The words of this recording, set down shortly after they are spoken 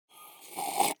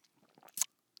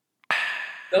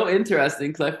so interesting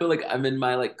because I feel like I'm in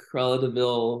my like Cruella de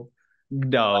Vil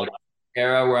No.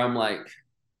 era where I'm like,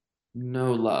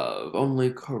 no love,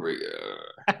 only career.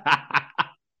 You I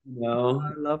know?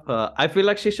 love her. I feel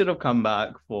like she should have come back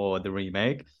for the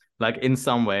remake. Like in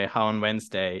some way, how on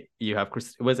Wednesday you have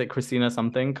was it Christina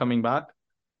something coming back?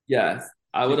 Yes,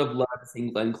 I would She's have loved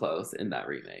seeing Glenn Close in that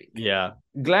remake. yeah.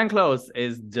 Glenn Close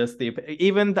is just the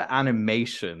even the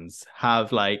animations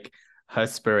have like her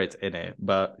spirit in it.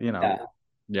 But Yeah,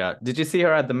 yeah. Did you see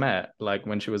her at the Met? Like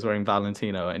when she was wearing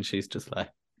Valentino and she's just like,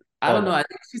 I don't know. oh, I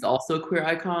think she's also a queer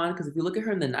icon because if you look at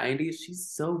her in the '90s, she's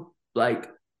so like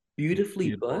beautifully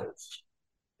beautiful. butch.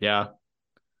 Yeah.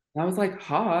 And I was like,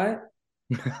 hot.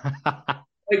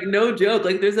 Like no joke.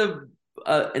 Like there's a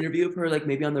interview of her like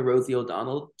maybe on the Rosie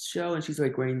O'Donnell show, and she's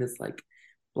like wearing this like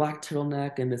black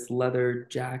turtleneck and this leather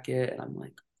jacket, and I'm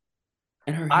like,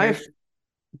 and her hair. I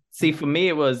see for me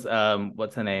it was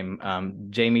what's her name?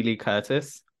 Jamie Lee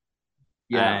Curtis.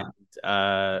 And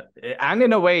Yeah. and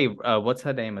in a way, what's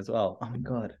her name as well? Oh my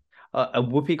God. A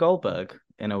Whoopi Goldberg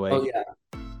in a Oh way. yeah.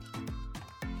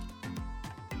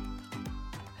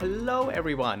 Hello,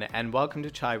 everyone, and welcome to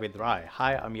Chai with Rai.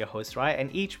 Hi, I'm your host Rai,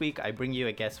 and each week I bring you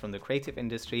a guest from the creative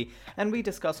industry and we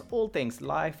discuss all things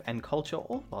life and culture,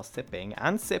 all while sipping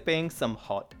some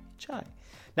hot chai.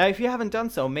 Now, if you haven't done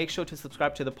so, make sure to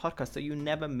subscribe to the podcast so you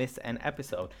never miss an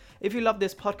episode. If you love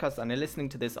this podcast and are listening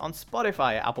to this on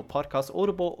Spotify, Apple Podcasts,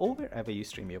 Audible, or wherever you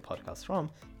stream your podcasts from,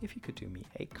 if you could do me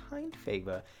a kind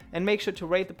favor and make sure to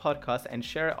rate the podcast and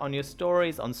share it on your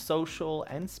stories on social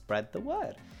and spread the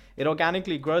word. It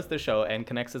organically grows the show and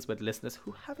connects us with listeners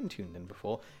who haven't tuned in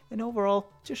before, and overall,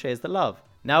 just shares the love.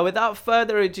 Now, without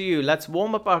further ado, let's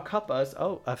warm up our cuppas.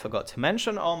 Oh, I forgot to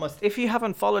mention almost. If you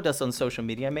haven't followed us on social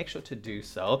media, make sure to do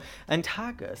so and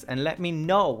tag us and let me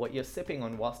know what you're sipping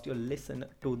on whilst you listen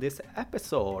to this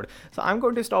episode. So I'm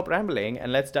going to stop rambling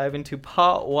and let's dive into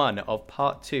part one of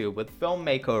part two with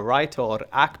filmmaker, writer,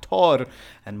 actor,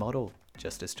 and model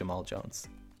Justice Jamal Jones.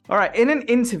 All right, in an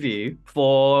interview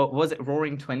for, was it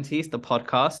Roaring Twenties, the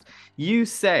podcast, you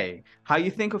say how you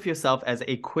think of yourself as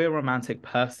a queer romantic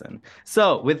person.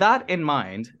 So, with that in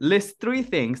mind, list three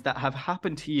things that have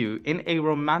happened to you in a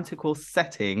romantical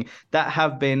setting that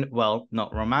have been, well,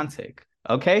 not romantic.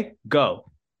 Okay,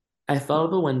 go. I fell out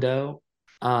of a window.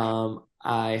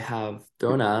 I have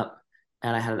thrown up,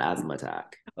 and I had an asthma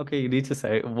attack. Okay, you need to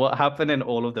say what happened in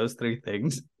all of those three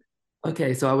things.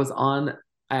 Okay, so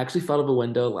I actually fell out of a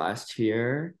window last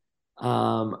year,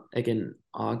 like in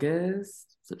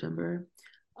August, September.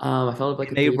 I fell out of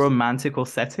like In a a three. romantical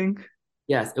setting?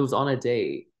 Yes, it was on a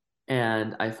date,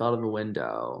 and I fell out of a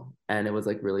window, and it was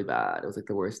like really bad. It was like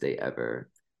the worst date ever.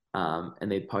 And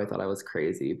they probably thought I was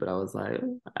crazy, but I was like,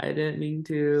 I didn't mean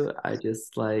to. I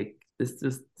just like this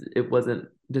just it wasn't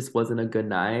just wasn't a good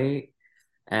night.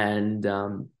 And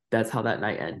that's how that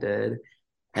night ended.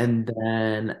 And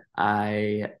then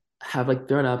I have like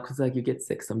thrown up because like you get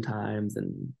sick sometimes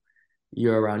and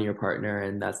you're around your partner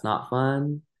and that's not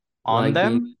fun. On Like being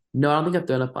them? no, I don't think I've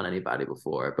thrown up on anybody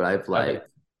before, but I've Okay. like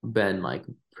been like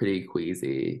pretty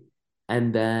queasy.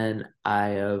 And then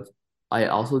I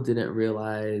also didn't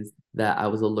realize that I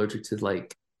was allergic to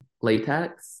like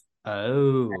latex.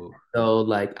 Oh. So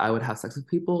like I would have sex with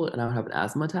people and I would have an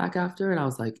asthma attack after and I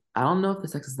was like, I don't know if the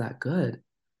sex is that good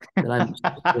that I'm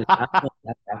getting asthma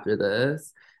attack after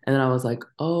this. And then I was like,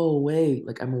 oh wait,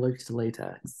 like I'm allergic to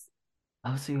latex.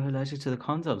 Oh, so you're allergic to the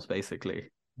condoms, basically.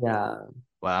 Yeah.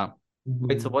 Wow.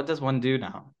 Wait, so Mhm. what does one do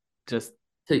now? Just,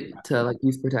 To like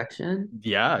use protection,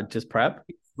 yeah, just prep?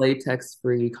 latex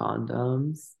free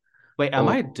condoms, Wait, am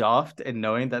or I daft in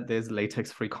knowing that there's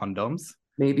latex-free condoms?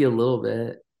 maybe a little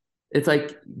bit. It's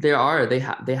like they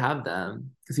have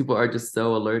them because people are just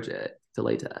so allergic to Oh,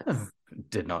 latex.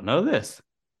 did not know this.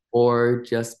 Or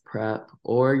just prep,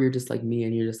 or you're just like me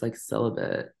and you're just like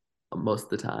celibate most of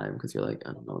the time because you're like,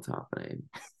 I don't know what's happening.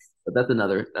 But that's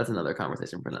another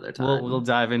conversation for another We'll time.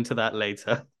 dive into that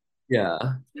later. Yeah.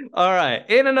 All right.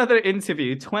 In another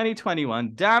interview,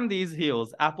 2021, Damn These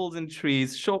Heels, Apples and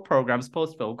Trees, short programs,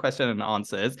 post-film question and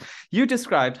answers. You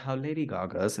described how Lady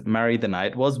Gaga's Marry the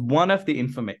Night was one of the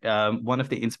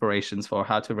inspirations for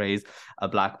How to Raise a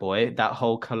Black Boy, that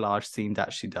whole collage scene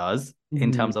that she does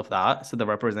in Mhm. terms of that. So the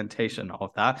representation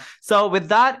of that. So with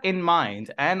that in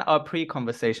mind and our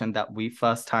pre-conversation that we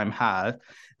first time had,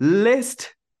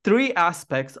 list three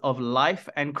aspects of life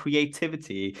and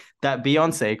creativity that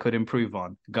Beyonce could improve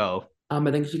on. Go. I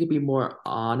think she could be more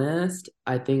honest.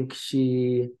 I think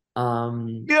she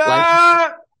life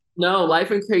Yeah. no, life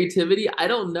and creativity. I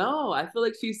don't know. I feel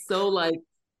like she's so like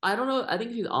I don't know. I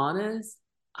think she's honest.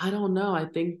 I don't know. I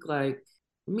think like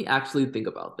let me actually think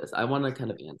about this. I want to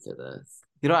kind of answer this.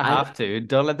 You don't I have to.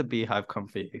 Don't let the beehive come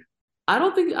for you. I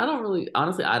don't think I don't really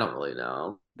honestly I don't really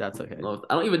know. That's okay.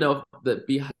 I don't even know if the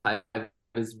Beehive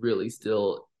is really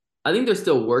still. I think they're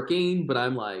still working, but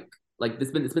I'm like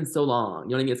it's been so long.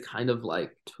 You know what I mean? It's kind of like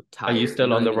Are you tired. You still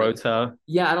know on what I the mean? Like rota?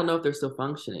 yeah, I don't know if they're still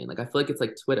functioning. Like I feel like it's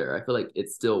like Twitter. I feel like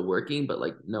it's still working, but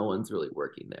like no one's really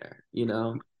working there. You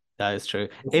know? That is true.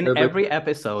 The In servers. every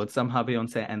episode, somehow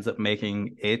Beyonce ends up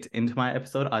making it into my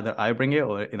episode. Either I bring it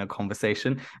or in a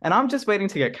conversation. And I'm just waiting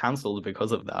to get cancelled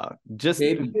because of that. Just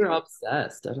Maybe you're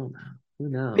obsessed. I don't know. Who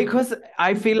knows? because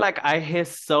I feel like I hear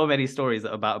so many stories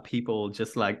about people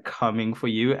just like coming for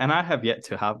you, and I have yet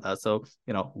to have that. So,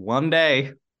 one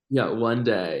day, Yeah, one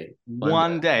day. One day.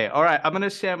 one day. All right, I'm gonna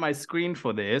share my screen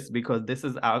for this because this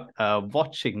is our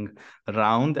watching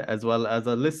round as well as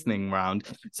a listening round.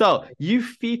 So you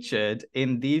featured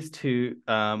in these two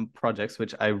projects,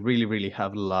 which I really, really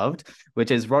have loved,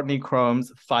 which is Rodney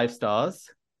Chrome's Five Stars.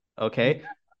 Okay.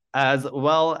 As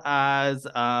well as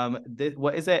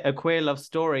what is it? A queer love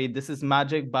story. This is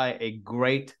Magic by a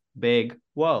Great Big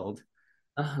World.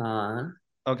 Uh-huh.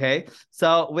 Okay.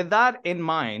 So, with that in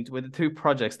mind, with the two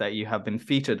projects that you have been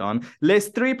featured on,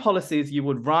 list three policies you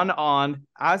would run on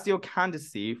as your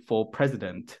candidacy for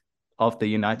president of the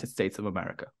United States of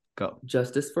America. Go.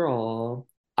 Justice for all.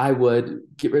 I would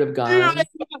get rid of Yeah. guns.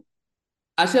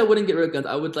 Actually, I wouldn't get rid of guns.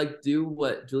 I would like do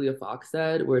what Julia Fox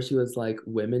said, where she was like,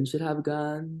 women should have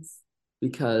guns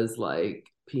because like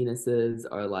penises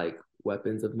are like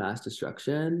weapons of mass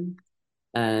destruction.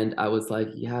 And I was like,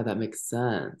 yeah, that makes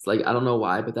sense. Like, I don't know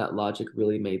why, but that logic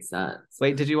really made sense.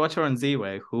 Wait, did you watch her on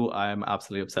Z-Way, who I'm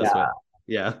absolutely obsessed with? Yeah.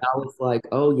 Yeah. I was like,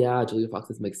 oh yeah, Julia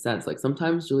Fox's makes sense. Like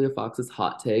sometimes Julia Fox's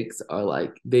hot takes are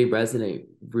like they resonate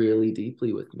really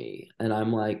deeply with me. And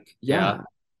I'm like, Yeah. yeah,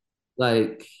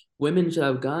 like women should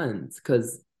have guns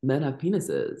because men have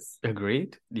penises.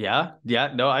 Agreed. Yeah.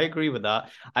 Yeah. No, I agree with that.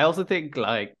 I also think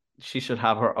like she should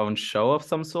have her own show of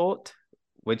some sort,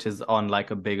 which is on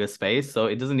like a bigger space. So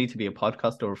it doesn't need to be a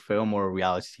podcast or a film or a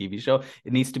reality TV show.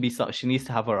 It needs to be she needs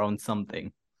to have her own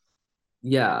something.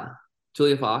 Yeah.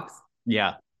 Julia Fox.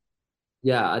 Yeah.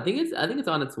 Yeah, I think it's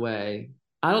on its way.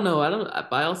 I don't know. I don't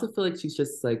but I also feel like she's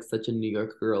just like such a New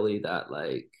York girly that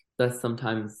like that's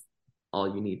sometimes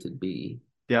all you need to be.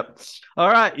 Yep. All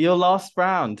right, your last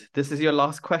round. This is your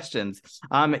last questions.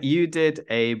 You did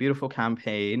a beautiful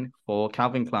campaign for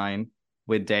Calvin Klein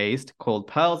with Dazed called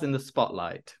Pearls in the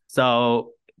Spotlight.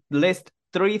 So list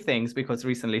three things because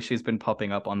recently she's been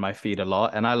popping up on my feed a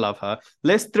lot and I love her.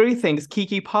 List three things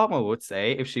Kiki Palmer would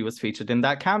say if she was featured in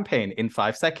that campaign in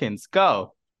 5 seconds.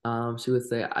 Go. She would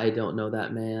say, I don't know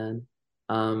that man.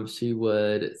 She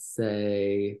would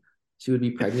say she would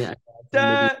be pregnant,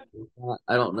 I guess, and maybe Duh.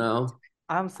 I don't know.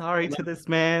 I'm sorry to this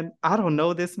man. I don't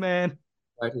know this man.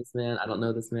 Sorry to this man. I don't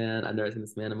know this man. I've never seen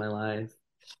this man in my life.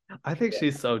 I think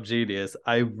she's so genius.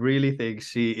 I really think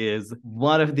she is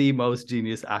one of the most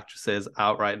genius actresses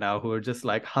out right now who are just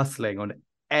like hustling on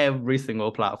every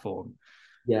single platform.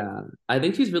 Yeah. I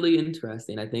think she's really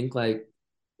interesting. I think like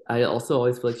I also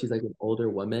always feel like she's like an older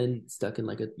woman stuck in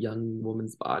like a young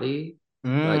woman's body.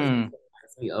 Like it Mm.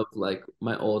 reminds me of like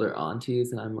my older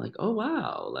aunties, and I'm like, oh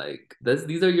wow, like this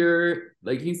these are your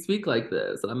like you speak like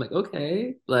this. And I'm like,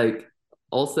 okay. Like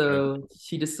also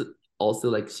she just also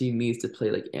like she needs to play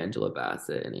like Angela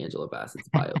Bassett and Angela Bassett's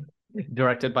bio.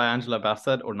 Directed by Angela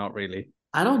Bassett or not really?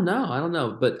 I don't know. I don't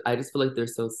know. But I just feel like they're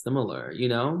so similar, you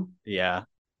know? Yeah.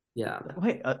 Yeah.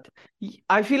 Wait,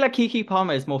 I feel like Kiki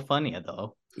Palmer is more funnier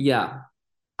though. Yeah.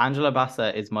 Angela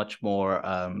Bassett is much more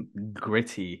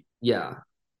gritty. Yeah.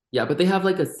 Yeah. But they have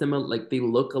like a similar like they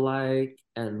look alike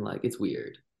and like it's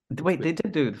weird. It's Wait, weird. they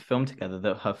did do the film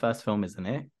together. Her first film, isn't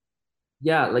it?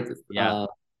 Yeah, like Yeah,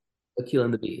 Akil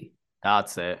and the Bee.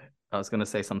 that's it. I was gonna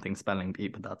say something spelling bee,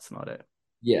 but that's not it.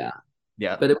 Yeah.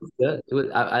 Yeah, But it was good. It was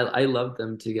I loved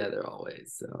them together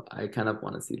always. So I kind of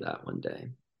want to see that one day.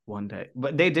 one day.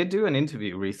 But they did do an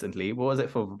interview recently. What was it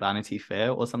for Vanity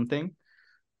Fair or something?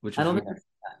 Which I was don't really, think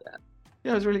I've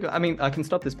yeah, it was really good. I mean, I can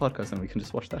stop this podcast and we can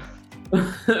just watch that.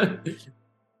 seen that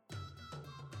yet.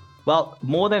 Well,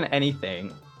 more than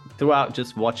anything, throughout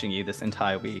just watching you this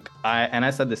entire week, I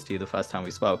said this to you the first time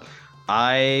we spoke,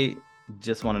 I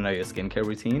just want to know your skincare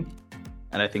routine.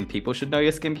 And I think people should know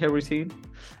your skincare routine.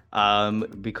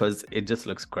 Because it just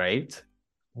looks great.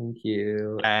 Thank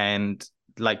you. And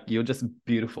like you're just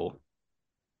beautiful.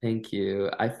 Thank you.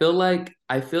 I feel like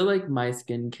my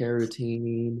skincare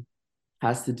routine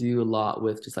has to do a lot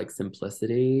with just like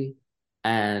simplicity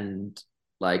and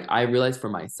like I realized for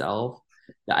myself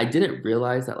that I didn't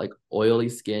realize that like oily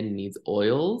skin needs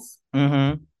oils.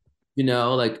 Mm-hmm. You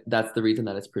know, like that's the reason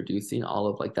that it's producing all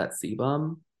of like that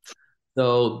sebum.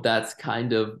 So that's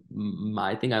kind of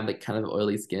my thing. I'm like kind of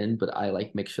oily skin, but I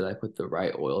like make sure that I put the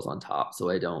right oils on top so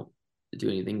I don't do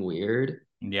anything weird.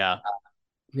 Yeah.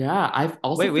 Yeah, I've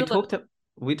also Wait, feel like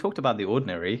we talked about The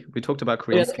Ordinary. We talked about oh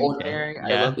Korean yeah, the skincare. ordinary. I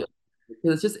Yeah. love the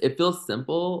because it's just it feels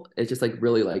simple. It's just like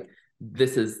really like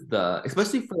this is the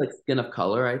especially for like skin of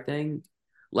color, I think.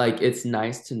 Like it's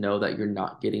nice to know that you're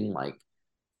not getting like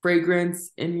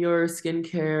fragrance in your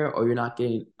skincare or you're not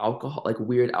getting alcohol like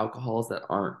weird alcohols that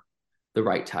aren't the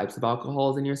right types of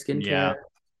alcohols in your skincare Yeah.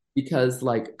 because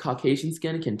like Caucasian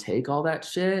skin can take all that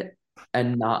shit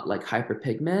and not like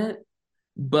hyperpigment.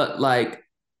 But like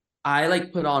I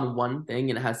like put on one thing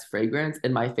and it has fragrance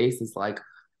and my face is like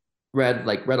red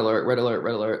alert, red alert,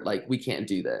 red alert. Like we can't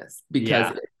do this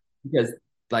Yeah. because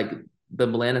like the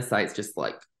melanocytes just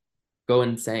like go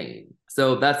insane.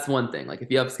 So that's one thing. Like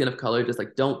if you have skin of color, just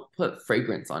like don't put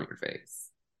fragrance on your face.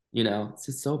 You know, it's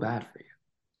just so bad for you.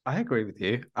 I agree with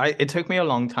you. It took me a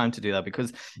long time to do that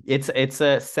because it's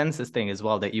a senses thing as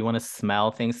well that you want to smell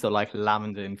things. So like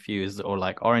lavender infused or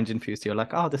like orange infused, you're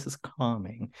like, oh, this is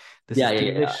calming. This Yeah, is yeah,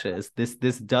 yeah. delicious. This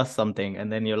does something.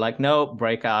 And then you're like, no,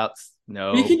 breakouts.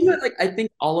 But you No, can do it like I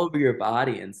think all over your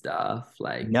body and stuff.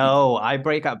 Like you can, no, I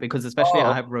break out because especially I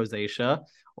oh, have rosacea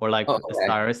or like oh, okay.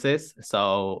 psoriasis.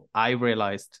 So I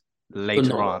realized So later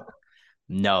no. on,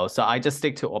 no. So I just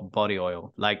stick to body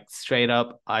oil, like straight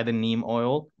up either neem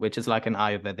oil, which is like an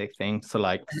Ayurvedic thing. So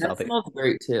like And that smells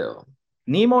great too.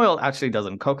 neem oil actually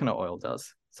doesn't. Coconut oil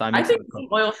does. So I I mix it think with neem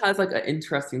coconut. oil has like an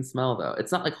interesting smell though.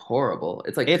 It's not like horrible.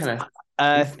 It's like It's kind of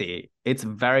earthy. It's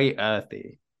very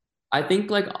earthy. I think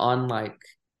like on like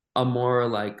a more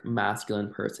like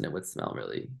masculine person, it would smell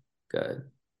really good.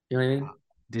 You know what I mean?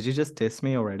 Did you just diss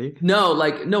me already? No,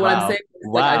 like no. What I'm saying Wow. is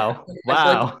like Wow. I feel like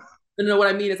Wow. no, no. What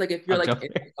I mean is like if you're I'm like in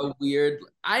joking. a weird.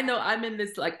 I know I'm in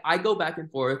this like I go back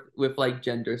and forth with like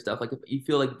gender stuff. Like if you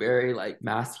feel like very like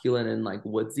masculine and like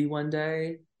woodsy one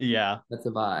day, Yeah. that's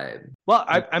a vibe. Well,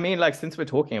 I mean, like since we're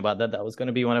talking about that, that was going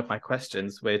to be one of my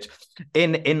questions, which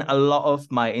in a lot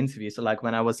of my interviews, so like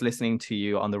when I was listening to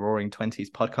you on the Roaring Twenties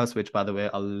podcast, which by the way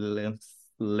I'll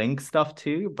link stuff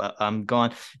to, but go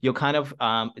on. You're kind of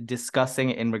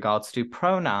discussing in regards to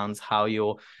pronouns, how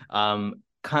you're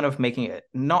kind of making it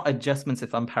not adjustments,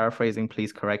 if I'm paraphrasing,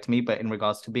 please correct me, but in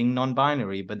regards to being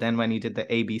non-binary. But then when you did the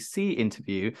ABC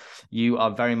interview, you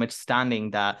are very much standing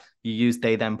that you use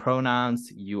they them pronouns,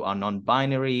 you are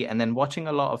non-binary, and then watching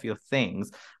a lot of your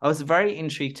things, I was very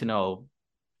intrigued to know,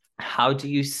 how do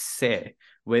you sit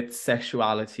with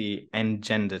sexuality and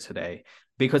gender today?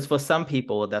 Because for some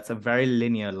people that's a very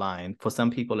linear line, for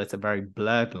some people it's a very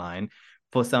blurred line,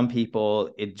 for some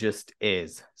people it just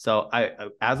is. So I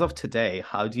as of today,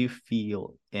 how do you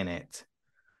feel in it?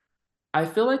 I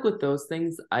feel like with those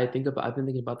things, I've been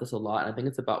thinking about this a lot, and I think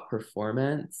it's about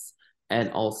performance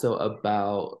and also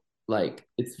about like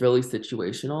it's really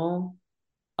situational.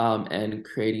 And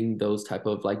creating those type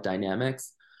of like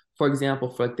dynamics. For example,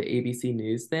 for like the ABC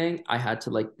News thing, I had to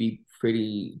like be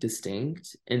pretty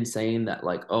distinct in saying that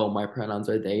like, oh, my pronouns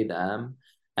are they, them,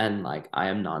 and like I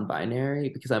am non-binary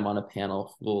because I'm on a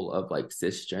panel full of like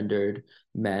cisgendered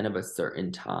men of a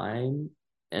certain time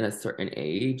and a certain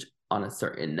age on a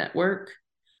certain network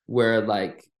where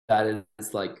like that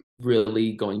is like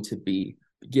really going to be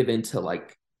given to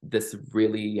like this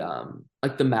really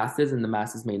like the masses and the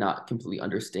masses may not completely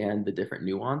understand the different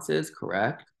nuances,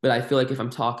 correct? But I feel like if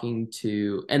I'm talking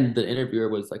to and the interviewer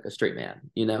was like a straight man,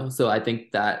 you know? So I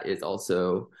think that is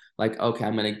also like, okay,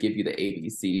 I'm gonna give you the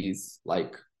ABCs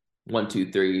like one,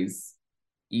 two, threes,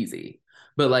 easy.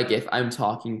 But like if I'm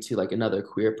talking to like another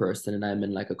queer person and I'm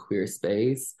in like a queer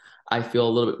space, I feel a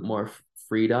little bit more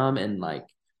freedom and like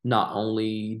not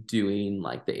only doing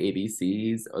like the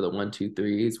ABCs or the one, two,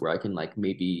 threes, where I can like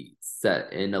maybe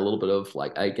set in a little bit of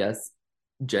like, I guess,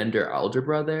 gender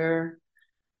algebra there.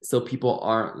 So people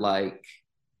aren't like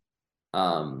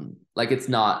it's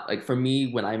not like for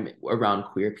me when I'm around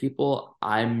queer people,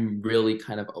 I'm really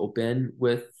kind of open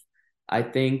with I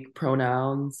think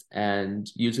pronouns and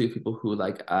usually people who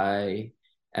like I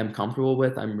am comfortable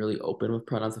with, I'm really open with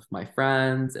pronouns with my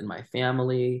friends and my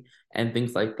family and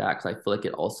things like that because I feel like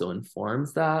it also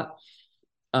informs that.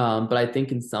 But I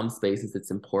think in some spaces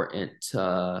it's important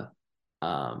to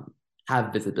um,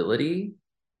 have visibility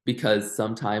because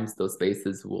sometimes those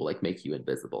spaces will like make you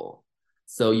invisible.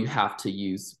 So you have to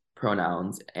use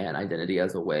pronouns and identity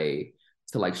as a way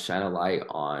to like shine a light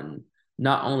on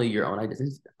not only your own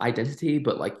identity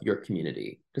but like your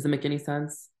community. Does it make any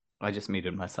sense? I just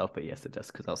muted myself, but yes, it does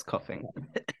because I was coughing.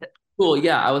 Cool.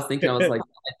 Yeah, I was thinking. I was like,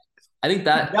 I think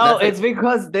that No, that's like it's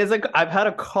because I've had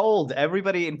a cold.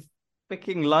 Everybody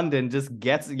freaking London just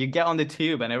gets you get on the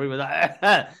tube and everyone's like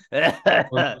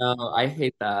Oh no, I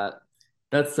hate that.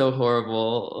 That's so I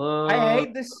horrible.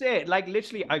 hate this shit. Like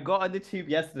literally, I got on the tube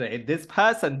yesterday. This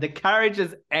person, the carriage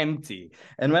is empty.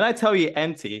 And when I tell you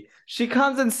empty, she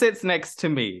comes and sits next to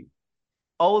me.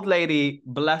 Old lady,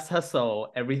 bless her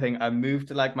soul, everything. I moved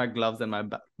to like my gloves and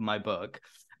my book.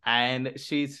 And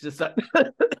she's just like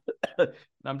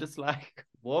I'm just like,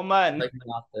 woman, Like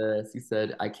not this. You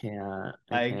said I I can't.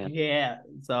 can't.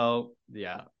 So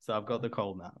yeah. So I've got the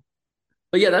cold now.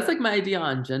 But yeah, that's like my idea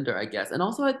on gender, I guess. And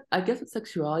also, I guess with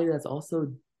sexuality, that's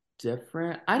also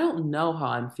different. I don't know how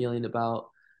I'm feeling about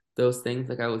those things,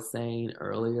 like I was saying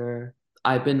earlier.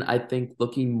 I've been, I think,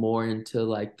 looking more into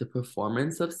like the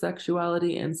performance of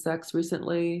sexuality and sex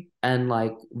recently, and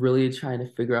like really trying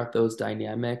to figure out those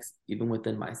dynamics, even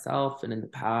within myself and in the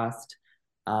past.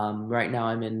 Right now,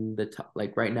 I'm in the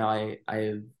like right now,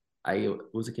 I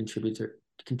was a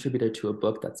contributor to a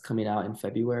book that's coming out in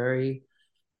February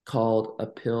called A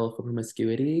Pill for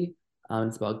Promiscuity.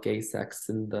 It's about gay sex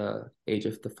in the age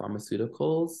of the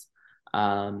pharmaceuticals.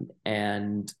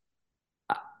 And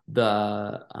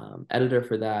the editor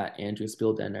for that, Andrew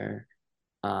Spieldenner,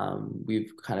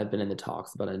 we've kind of been in the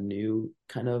talks about a new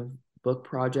kind of book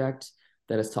project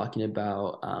that is talking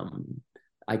about,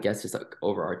 I guess, just like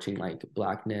overarching like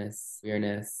blackness,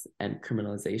 queerness, and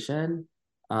criminalization.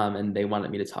 And they wanted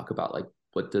me to talk about like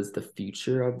what does the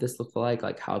future of this look like?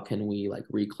 Like how can we like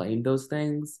reclaim those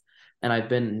things? And I've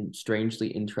been strangely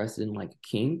interested in like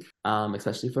kink,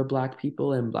 especially for Black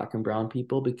people and Black and brown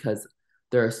people, because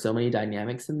there are so many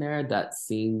dynamics in there that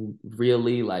seem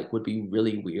really like would be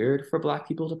really weird for Black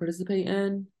people to participate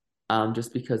in,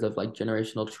 just because of like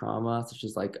generational trauma, such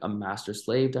as like a master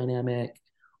slave dynamic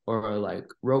or like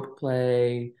rope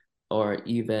play, or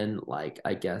even like,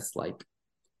 I guess, like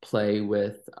play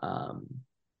with,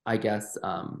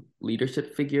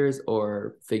 leadership figures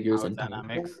or figures Power in power.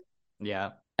 dynamics. Yeah.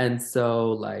 And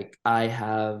so, like,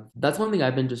 that's one thing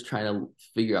I've been just trying to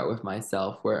figure out with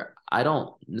myself, where I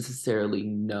don't necessarily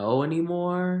know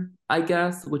anymore, I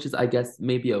guess, which is, I guess,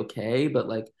 maybe okay, but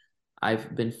like,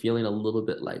 I've been feeling a little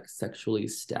bit like sexually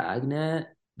stagnant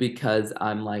because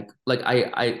I'm like,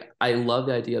 I love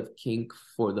the idea of kink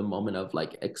for the moment of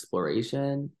like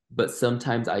exploration, but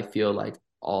sometimes I feel like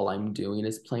all I'm doing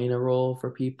is playing a role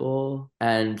for people.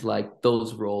 And like,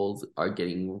 those roles are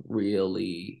getting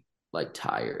really like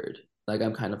tired. Like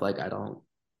I'm kind of like I don't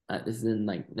this isn't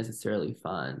like necessarily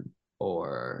fun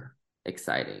or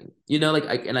exciting. You know, like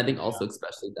I think Yeah. also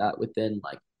especially that within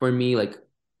like for me like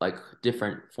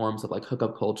different forms of like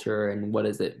hookup culture and what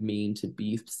does it mean to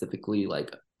be specifically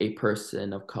like a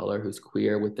person of color who's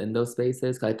queer within those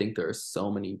spaces. 'Cause I think there are so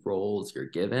many roles you're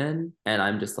given and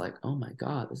I'm just like, "Oh my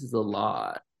God, this is a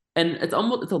lot." And it's a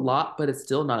lot, but it's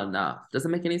still not enough. Doesn't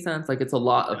make any sense. Like it's a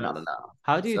lot of not Yes. enough.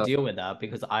 How do you So deal with that?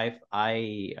 Because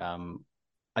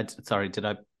sorry, did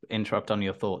I interrupt on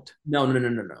your thought? no, no, no,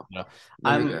 no, no. No.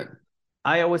 No, you're Um, good.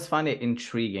 I always find it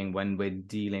intriguing when we're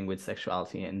dealing with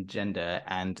sexuality and gender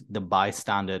and the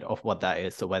bystander of what that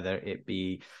is. So whether it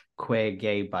be queer,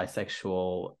 gay,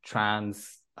 bisexual,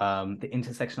 trans, the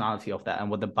intersectionality of that and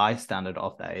what the bystander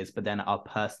of that is, but then our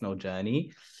personal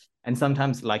journey. And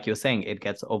sometimes, like you're saying, it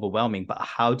gets overwhelming. But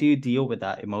how do you deal with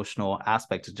that emotional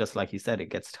aspect? Just like you said,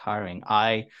 it gets tiring.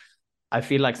 I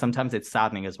feel like sometimes it's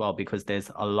saddening as well because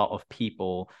there's a lot of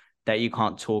people that you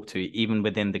can't talk to, even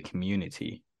within the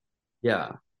community.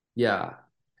 Yeah. Yeah.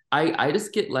 I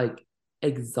just get like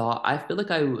I feel like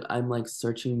I'm like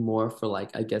searching more for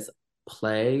like I guess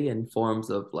play and forms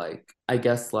of like I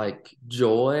guess like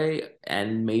joy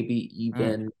and maybe Mm.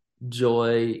 even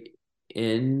joy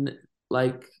in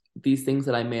like these things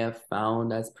that I may have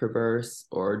found as perverse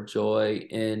or joy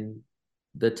in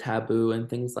the taboo and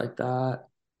things like that.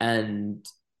 And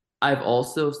I've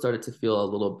also started to feel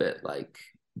a little bit like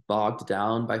bogged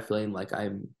down by feeling like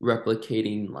I'm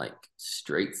replicating like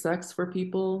straight sex for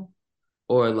people,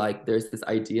 or like there's this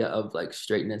idea of like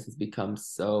straightness has become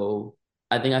so,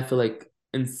 I think I feel like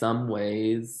in some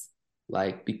ways,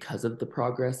 like because of the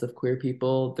progress of queer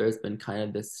people, there's been kind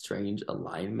of this strange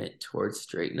alignment towards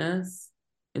straightness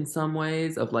in some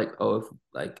ways of like, oh, if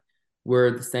like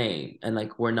we're the same and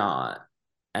like we're not,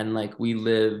 and like we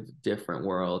live different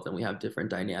worlds and we have different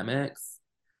dynamics,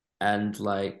 and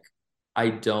like I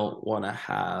don't want to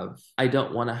have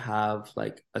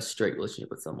like a straight relationship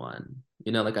with someone.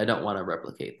 You know, like I don't want to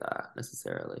replicate that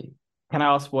necessarily. Can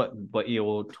I ask what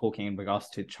you're talking in regards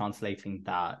to translating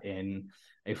that in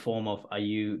a form of, are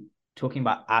you talking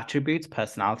about attributes,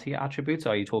 personality attributes, or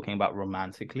are you talking about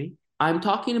romantically? I'm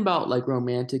talking about like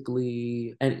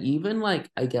romantically and even like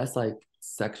I guess like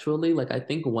sexually, like I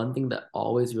think one thing that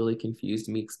always really confused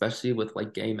me, especially with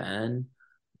like gay men,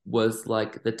 was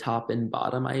like the top and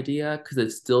bottom idea because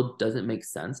it still doesn't make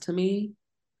sense to me.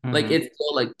 Like Hmm. it's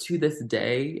still like to this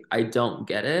day, I don't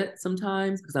get it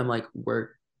sometimes because I'm like, we're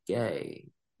gay.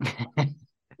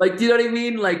 Like, do you know what I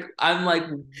mean? Like, I'm like,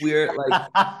 we're like,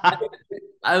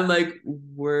 I'm like,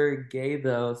 we're gay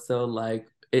though, so like,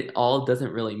 it all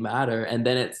doesn't really matter. And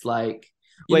then it's like,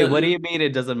 Wait, what do even you mean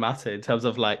it doesn't matter in terms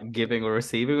of like giving or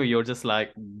receiving, or you're just like,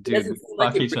 it doesn't dude, seem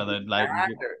like fuck it each really other? Like,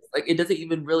 matters. Like, it doesn't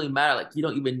even really matter. Like, you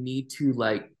don't even need to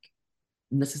like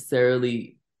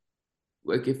necessarily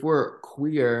like if we're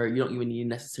queer, you don't even need to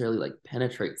necessarily like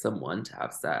penetrate someone to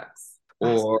have sex.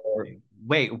 Or fascinating.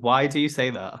 Wait, why do you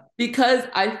say that? because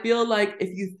I feel like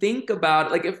if you think about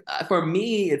it, like if for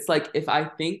me, it's like if I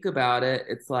think about it,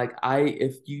 it's like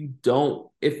if you don't,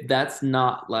 if that's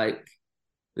not like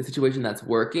the situation that's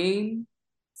working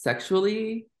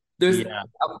sexually, there's a Yeah.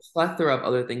 plethora of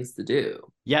other things to do.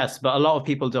 Yes, but a lot of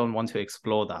people don't want to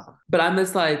explore that. But I'm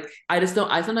just like, I just don't,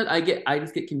 I sometimes I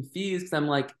just get confused because I'm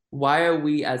like, why are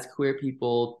we as queer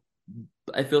people,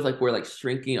 I feel like we're like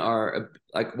shrinking our,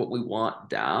 like what we want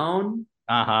down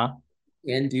Uh-huh.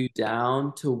 can do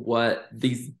down to what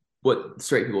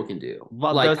straight people can do.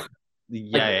 Well, Like those,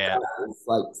 yeah, yeah, yeah.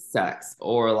 like sex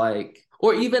or like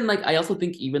or even like I also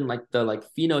think even like the like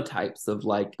phenotypes of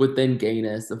like within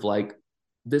gayness of like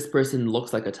this person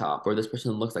looks like a top or this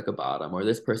person looks like a bottom or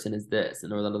this person is this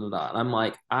and or da, da, da, da. And I'm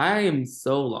like I am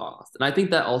so lost. And I think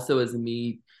that also is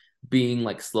me being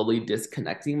like slowly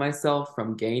disconnecting myself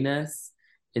from gayness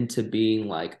into being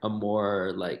like a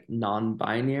more like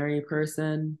non-binary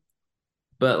person.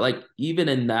 But like even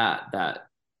in that, that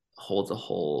holds a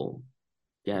whole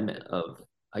gamut of,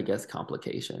 I guess,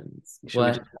 complications. Should we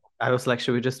What? just, I was like,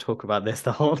 should we just talk about this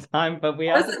the whole time? But we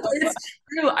have Honestly, so much. it's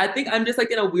true. I think I'm just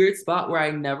like in a weird spot where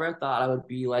I never thought I would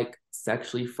be like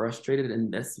sexually frustrated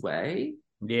in this way.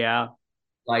 Yeah.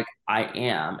 Like I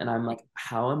am. And I'm like,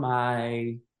 how am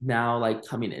I now like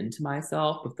coming into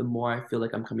myself? But the more I feel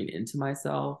like I'm coming into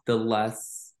myself, the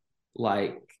less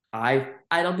like I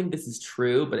don't think this is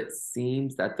true, but it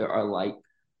seems that there are like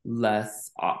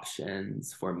less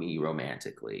options for me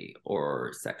romantically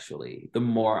or sexually the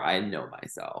more I know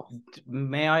myself.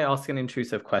 May I ask an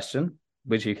intrusive question,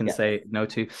 which you can Yeah. say no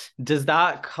to? Does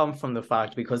that come from the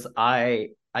fact because I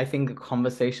think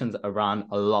conversations around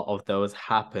a lot of those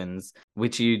happens,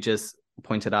 which you just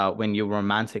pointed out when you're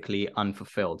romantically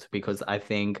unfulfilled, because I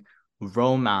think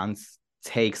romance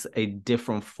takes a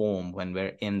different form when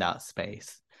we're in that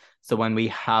space. So when we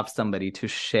have somebody to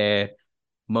share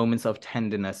moments of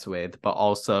tenderness with, but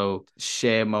also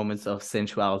share moments of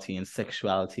sensuality and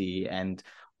sexuality and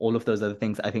all of those other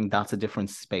things, I think that's a different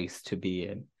space to be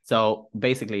in. So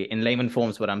basically, in layman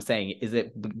forms, what I'm saying is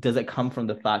does it come from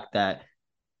the fact that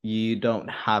you don't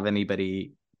have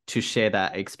anybody to share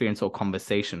that experience or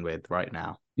conversation with right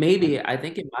now? Maybe I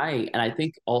think it might. And I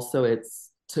think also it's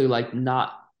to like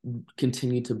not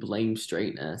continue to blame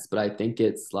straightness, but I think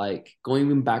it's like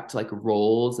going back to like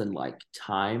roles and like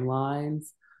timelines.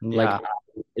 Like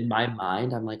Yeah. in my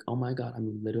mind, I'm like, oh my God,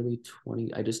 I'm literally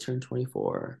 20. I just turned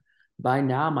 24. By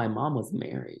now, my mom was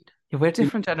married. We're a You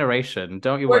different generation.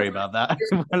 Don't you know, worry about that.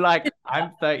 We're like,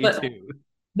 I'm but 32.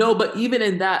 no, but even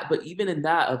in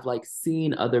that of like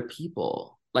seeing other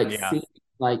people, like Yeah. seeing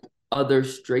like other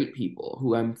straight people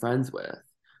who I'm friends with,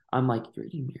 I'm like, you're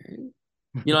getting married?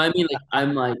 You know what I mean? Like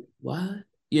I'm like, what?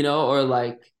 You know, or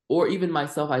like, or even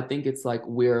myself, I think it's like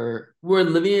we're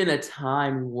living in a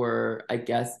time where I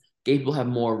guess gay people have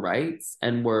more rights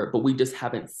and but we just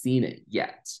haven't seen it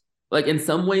yet. Like in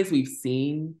some ways we've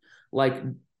seen like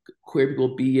queer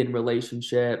people be in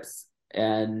relationships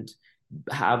and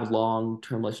have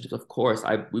long-term relationships. Of course,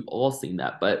 we've all seen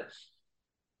that, but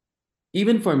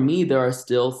even for me, there are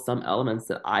still some elements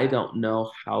that I don't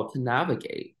know how to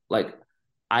navigate. Like,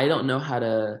 I don't know how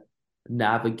to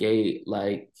navigate.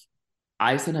 Like,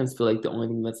 I sometimes feel like the only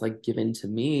thing that's like given to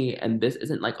me, and this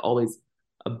isn't like always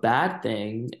a bad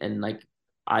thing. And like,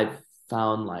 I've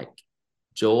found like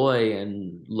joy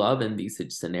and love in these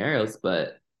scenarios,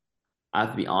 but I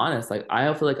have to be honest, like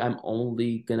I feel like I'm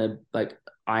only gonna like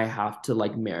I have to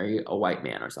like marry a white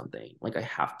man or something. Like I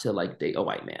have to like date a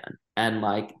white man. And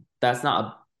like that's not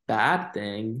a bad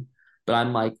thing, but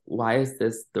I'm like, why is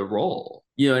this the role?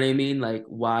 You know what I mean? Like,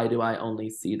 why do I only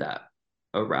see that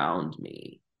around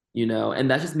me? You know, and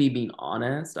that's just me being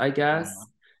honest, I Yeah. guess.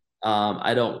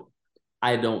 I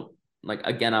don't like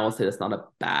again, I will say that's not a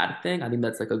bad thing. I think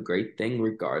that's like a great thing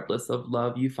regardless of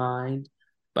love you find.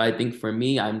 But I think for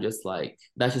me, I'm just like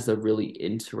that's just a really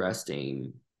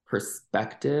interesting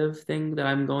perspective thing that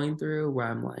I'm going through where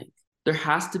I'm like, there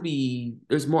has to be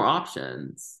there's more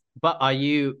options. But are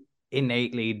you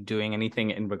innately doing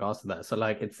anything in regards to that? So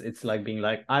like it's like being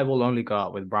like, I will only go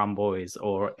out with brown boys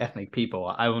or ethnic people,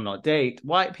 or I will not date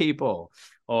white people,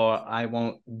 or I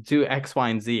won't do X, Y,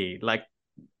 and Z. Like,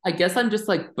 I guess I'm just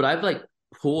like, but I've like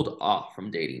pulled off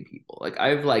from dating people. Like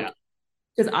I've yeah. like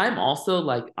because I'm also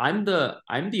like I'm the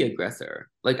aggressor.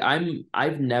 Like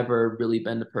I've never really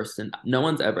been the person. No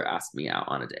one's ever asked me out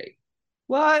on a date.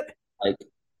 What? Like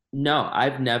no,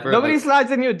 I've never Nobody like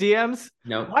slides in your DMs?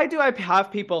 no Why do I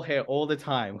have people here all the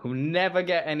time who never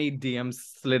get any DM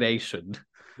slidation?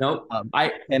 no Um, I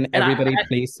can and everybody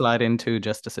please slide into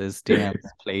Justice's DMs,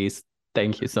 please?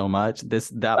 Thank you so much. This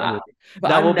that but, will but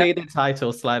that I'm will never be the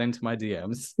title. Slide into my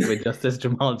DMs with Justice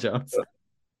Jamal Jones.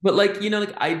 but like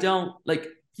like I don't like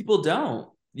people don't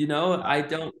Yeah. I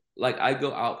don't like I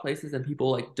go out places and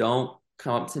people like don't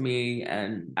come up to me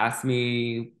and ask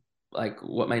me like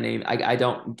what my name I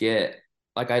don't get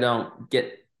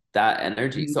that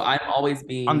energy so I'm always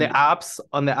On the being apps,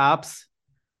 on the apps.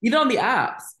 even on the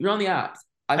apps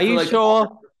I Are feel you like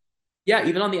sure? yeah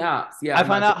even on the apps yeah I I'm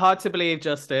find not that hard to believe,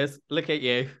 Justice. Look at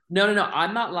you. no,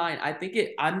 I'm not lying. I think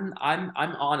I'm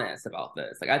honest about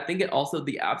this. Like I think it also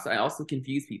the apps I also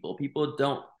confuse people. People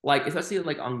don't like especially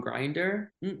like on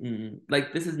Grinder.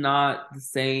 Like this is not the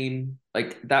same.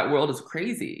 Like that world is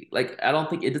crazy. Like I don't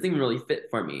think it doesn't even really fit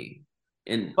for me.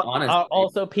 And But are honestly,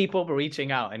 also people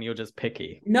reaching out and you're just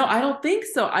picky? no, I don't think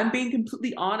so. I'm being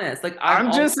completely honest. Like I'm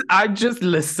all I just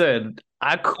listened.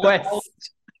 I I'm all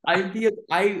quest. I feel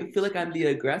like I'm the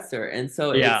aggressor. And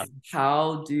so Yeah. it's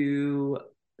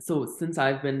so since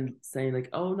I've been saying like,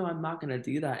 oh no, I'm not gonna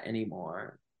do that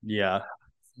anymore. Yeah.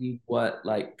 See what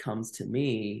like comes to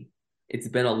me. It's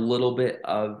been a little bit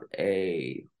of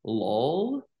a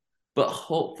lull, but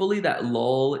hopefully that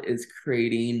lull is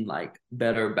creating like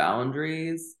better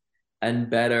boundaries and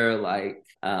better like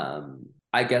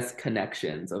I guess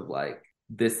connections of like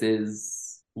this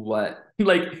is what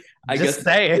like I Just guess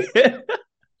say it.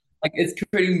 like it's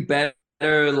creating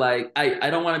better like I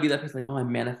don't want to be that person like, oh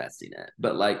I'm manifesting it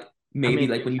but like I maybe mean,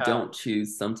 like you when you can. don't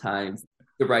choose sometimes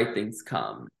the right things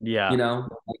come you Yeah. know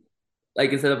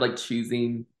like instead of like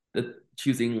choosing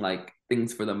like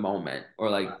things for the moment or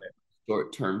like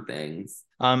short term things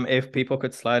If people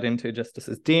could slide into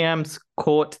Justice's DMs,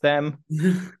 court them,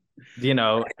 I don't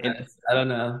know I don't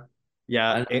know.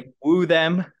 woo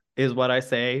them is what I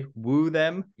say. Woo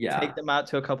them, Yeah. take them out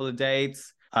to a couple of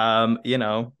dates.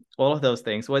 All of those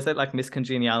things. Was it like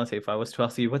miscongeniality? If I was to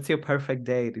ask you, what's your perfect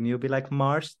date? And you'll be like,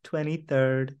 March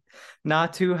 23rd.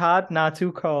 Not too hot, not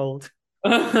too cold.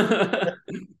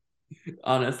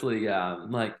 Honestly yeah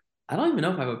I'm like I don't even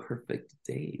know if I have a perfect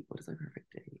date what is my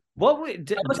perfect date What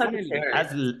would I'm a genuinely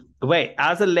Sagittarius wait,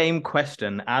 as a lame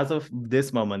question, as of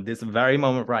this moment, this very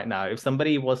moment right now, if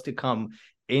somebody was to come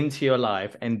into your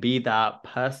life and be that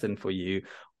person for you,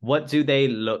 what do they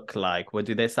look like? What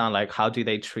do they sound like? How do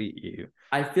they treat you?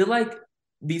 I feel like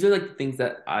these are like things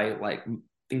that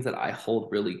I hold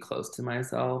really close to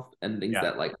myself and things Yeah.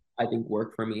 that like I think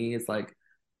work for me is like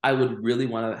I would really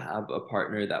want to have a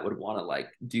partner that would want to like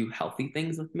do healthy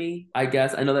things with me. I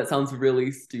guess I know that sounds really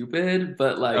stupid,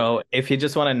 but like So if you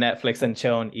just want to Netflix and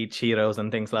chill and eat Cheetos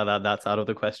and things like that, that's out of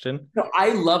the question. no, I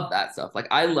love that stuff. Like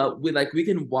I love we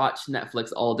can watch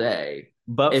Netflix all day.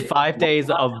 But If 5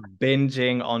 days of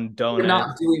binging on we're not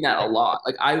donuts. doing that a lot.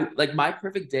 Like I like my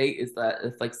perfect date is that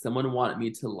if like someone wanted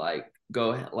me to like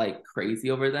go like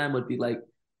crazy over them would be like,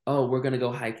 oh, we're gonna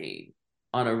go hiking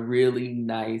on a really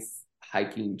nice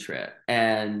hiking trip,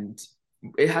 and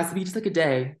it has to be just like a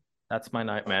day. That's my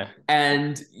nightmare.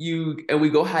 And we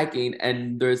go hiking,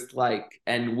 and there's like,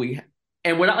 and we're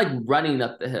not like running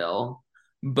up the hill,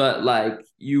 but like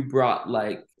you brought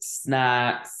like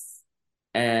snacks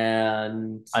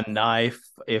and A knife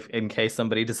if in case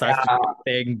somebody decides to do yeah, a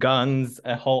thing, guns,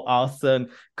 a whole arson.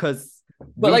 Because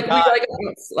but we got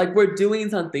like we're doing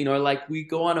something or like we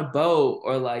go on a boat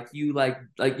or like you like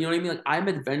you know what I mean like I'm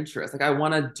adventurous like I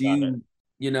want to got it.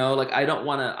 do like I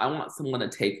want someone to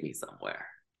take me somewhere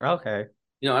Okay.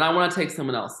 and I want to take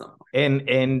someone else somewhere.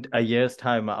 In a year's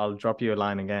time, I'll drop you a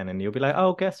line again, and you'll be like,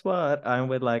 "Oh, guess what? I'm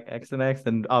with like X and X,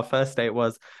 and our first date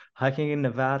was hiking in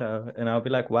Nevada," and I'll be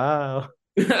like, "Wow."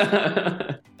 Be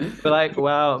like,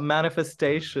 "Wow,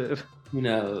 manifestation." Who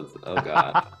knows? Oh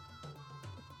God.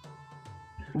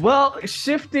 Well,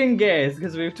 shifting gears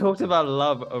because we've talked about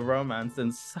love, romance,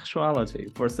 and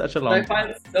sexuality for such a But long I find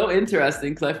time. it so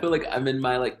interesting because I feel like I'm in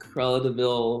my like Cruella de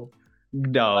Vil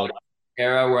No. like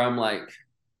era where I'm like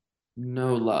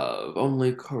no love,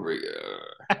 only career.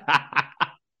 I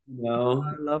You know?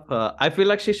 love her. I feel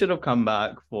like she should have come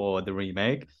back for the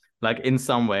remake. Like in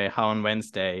some way, how on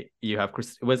Wednesday you have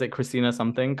was it Christina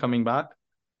something coming back?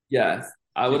 Yes,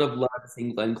 I would She, have loved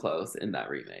seeing Glenn Close in that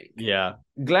remake. yeah.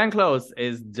 Glenn Close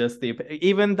is just the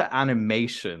even the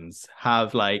animations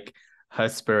have like her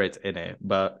spirit in it.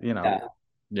 But Yeah,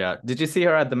 yeah. Did you see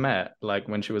her at the Met? Like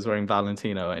when she was wearing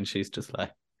Valentino and she's just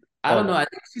like I don't all know. I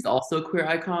think she's also a queer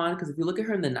icon because if you look at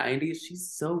her in the '90s,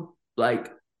 she's so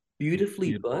like beautifully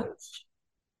beautiful. butch.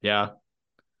 Yeah.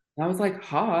 And I was like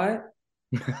hot,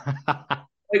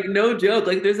 like no joke.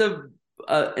 Like there's a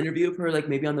interview of her like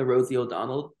maybe on the Rosie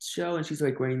O'Donnell show, and she's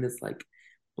like wearing this like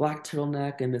black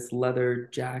turtleneck and this leather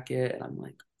jacket, and I'm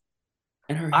like,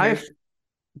 and her hair. I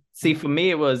see for me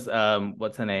it was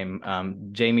what's her name?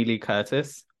 Jamie Lee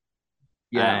Curtis.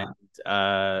 And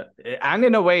Yeah. and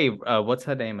in a way, what's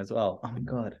her name as well? Oh my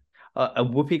God. A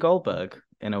Whoopi Goldberg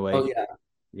in a Oh way. yeah.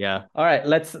 Yeah. All right,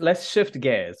 let's shift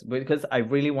gears because I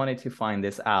really wanted to find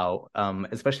this out,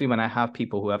 especially when I have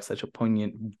people who have such a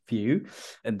poignant view.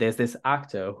 And there's this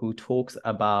actor who talks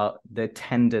about the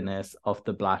tenderness of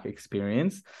the Black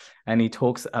experience, and he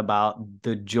talks about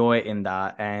the joy in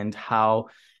that and how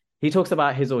he talks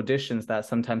about his auditions that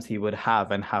sometimes he would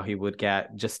have and how he would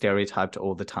get just stereotyped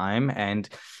all the time. And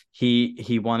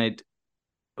he wanted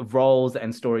roles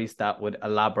and stories that would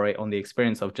elaborate on the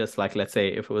experience of just like, let's say,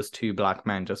 if it was two Black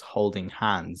men just holding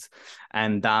hands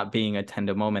and that being a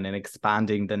tender moment and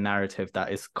expanding the narrative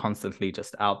that is constantly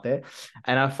just out there.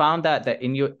 And I found that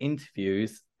in your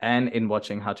interviews and in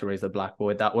watching How to Raise a Black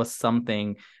Boy, that was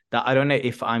something that I don't know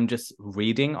if I'm just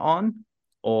reading on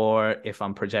or if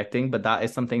I'm projecting, but that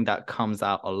is something that comes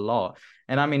out a lot.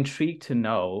 And I'm intrigued to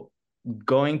know,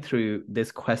 going through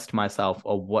this quest myself,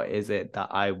 of what is it that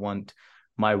I want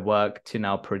my work to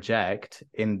now project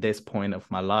in this point of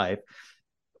my life.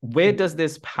 Where does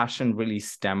this passion really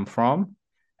stem from?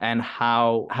 And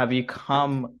how have you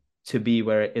come to be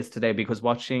where it is today? Because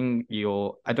watching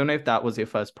your, I don't know if that was your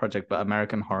first project, but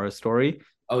American Horror Story,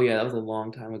 Oh yeah, that was a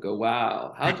long time ago.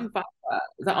 Wow. How'd you find that?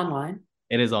 Is that online?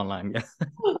 it is online.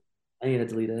 Yeah. I need to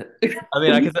delete it. I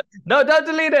mean, I can say, no, don't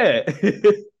delete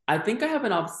it. I think I have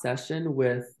an obsession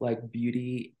with like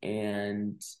beauty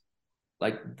and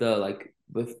like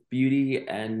with beauty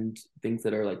and things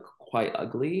that are like quite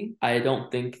ugly. I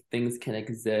don't think things can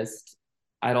exist.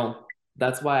 I don't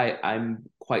That's why I'm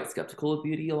quite skeptical of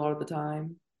beauty a lot of the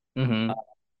time. Mm-hmm.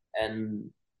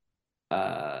 And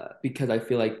because I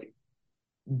feel like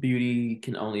beauty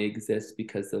can only exist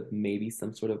because of maybe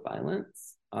some sort of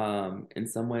violence in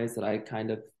some ways that I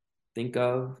kind of think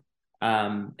of.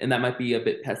 And that might be a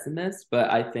bit pessimist, but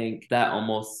I think that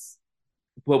almost,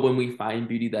 but when we find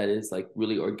beauty that is like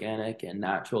really organic and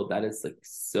natural, that is like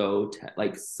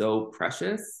like so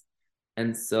precious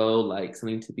and so like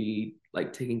something to be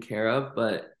like taken care of.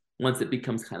 But once it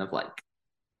becomes kind of like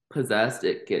possessed,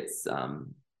 it gets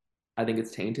I think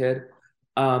it's tainted.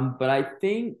 But I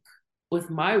think with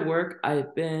my work, I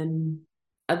think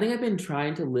I've been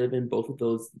trying to live in both of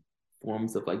those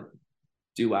forms of like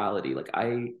duality. Like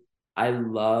I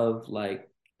love like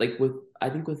with I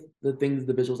think with the things,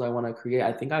 the visuals I want to create,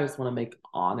 I think I just want to make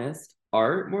honest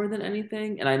art more than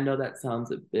anything. And I know that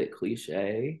sounds a bit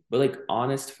cliche, but like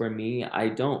honest for me,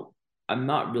 I'm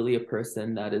not really a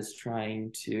person that is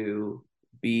trying to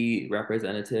be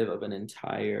representative of an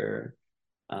entire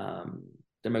um,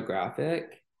 demographic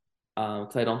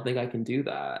because I don't think I can do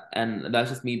that, and that's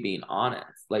just me being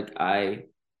honest. Like I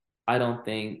don't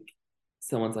think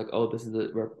someone's like, oh, this is a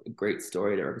great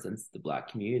story that represents the Black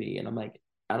community, and I'm like,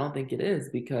 I don't think it is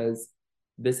because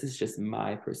this is just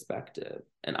my perspective,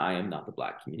 and I am not the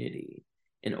Black community.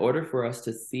 In order for us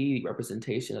to see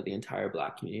representation of the entire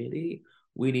Black community,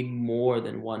 we need more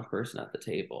than one person at the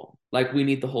table. Like we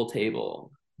need the whole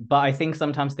table. But I think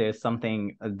sometimes there's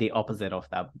something the opposite of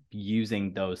that,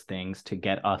 using those things to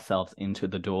get ourselves into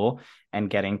the door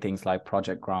and getting things like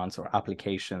project grants or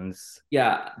applications.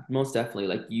 Yeah, most definitely.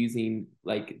 Like using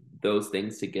like those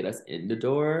things to get us in the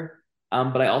door.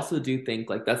 But I also do think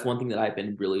like that's one thing that I've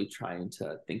been really trying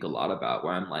to think a lot about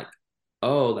where I'm like,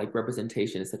 oh, like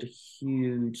representation is such a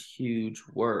huge, huge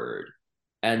word.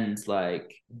 And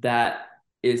like that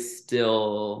is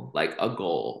still like a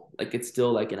goal. Like it's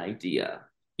still like an idea,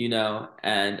 you know?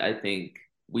 And I think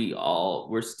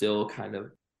we're still kind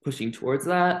of pushing towards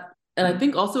that. And I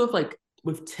think also if like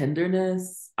with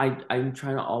tenderness, I'm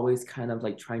trying to always kind of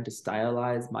like trying to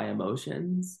stylize my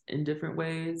emotions in different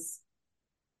ways.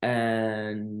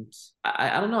 And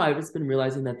I don't know, I've just been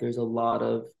realizing that there's a lot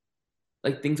of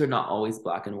like things are not always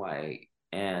black and white,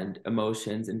 and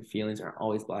emotions and feelings aren't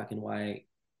always black and white,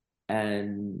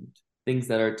 and things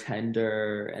that are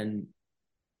tender and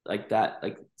like that,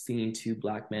 like seeing two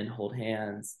Black men hold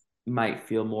hands. might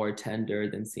feel more tender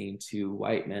than seeing two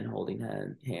white men holding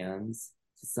hands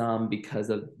to some because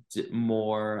of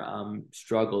more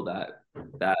struggle that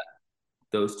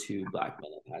those two black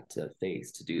men have had to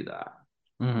face to do that.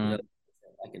 You know, Mm-hmm.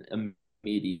 like an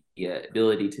immediate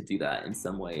ability to do that in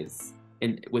some ways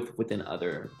within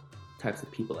other types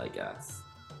of people, I guess.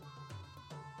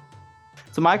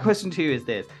 So my question to you is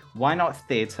this: why not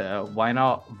theater? Why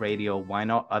not radio? Why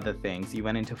not other things? You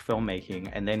went into filmmaking,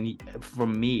 and then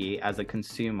from me as a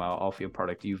consumer of your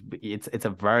product, it's a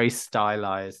very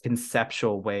stylized,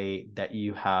 conceptual way that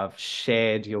you have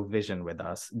shared your vision with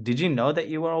us. Did you know that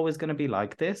you were always going to be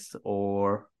like this,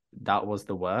 or that was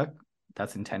the work?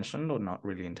 That's intentional or not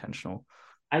really intentional?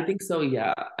 I think so,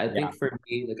 yeah. I Yeah. think for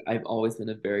me, like I've always been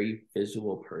a very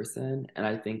visual person, and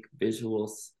I think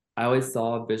I always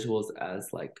saw visuals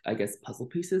as like, I guess, puzzle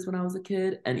pieces when I was a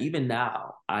kid. And even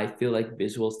now, I feel like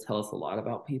visuals tell us a lot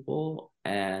about people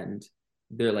and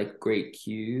they're like great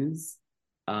cues.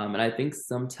 And I think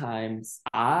sometimes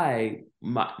my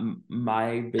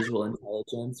visual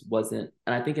intelligence wasn't,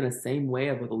 and I think in the same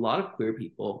way with a lot of queer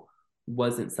people,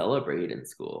 wasn't celebrated in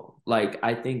school. Like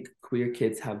I think queer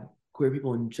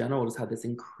people in general just have this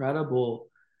incredible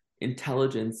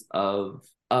intelligence of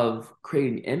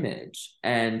creating image,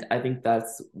 and I think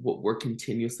that's what we're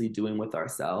continuously doing with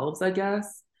ourselves, I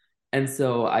guess. And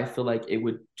so I feel like it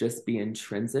would just be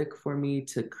intrinsic for me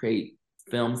to create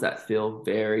films that feel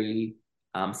very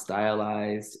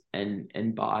stylized and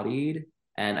embodied,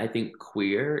 and I think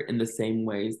queer in the same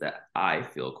ways that I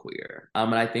feel queer.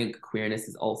 And I think queerness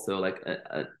is also like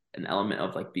an element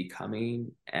of like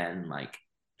becoming and like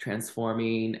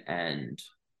transforming and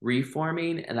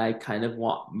reforming, and I kind of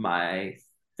want my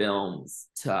films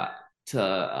to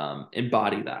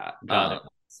embody that. Got it.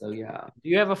 So yeah. Do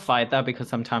you ever fight that? Because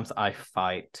sometimes I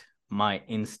fight my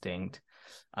instinct.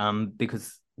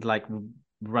 Because like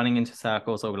running into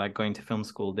circles or like going to film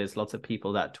school, there's lots of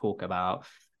people that talk about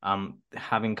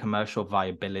having commercial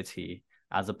viability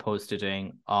as opposed to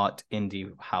doing art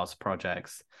indie house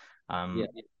projects. Yeah.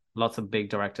 Lots of big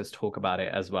directors talk about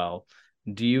it as well.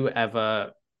 Do you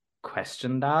ever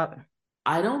question that?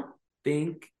 I don't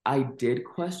think I did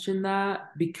question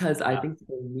that because I Yeah. think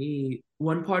for me,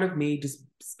 one part of me, just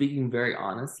speaking very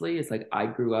honestly, is like I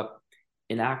grew up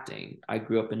in acting, I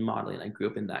grew up in modeling, I grew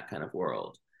up in that kind of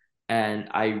world. And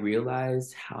I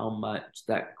realized how much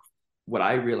that what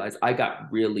I realized, I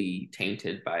got really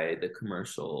tainted by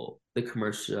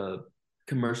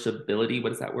commerciability.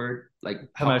 What is that word?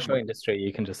 Commercial industry,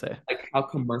 you can just say. Like how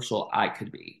commercial I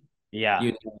could be. Yeah.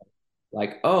 You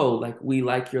like, oh, like we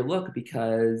like your look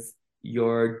because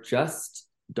you're just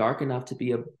dark enough to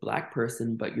be a black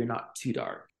person, but you're not too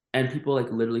dark. And people like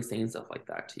literally saying stuff like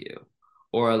that to you.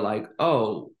 Or like,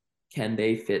 oh, can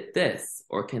they fit this?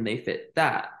 Or can they fit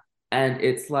that? And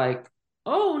it's like,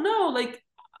 oh no, like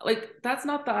that's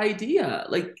not the idea.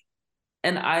 Like,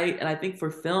 and I think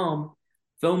for film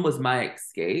was my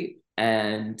escape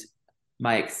and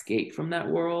my escape from that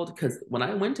world. Because when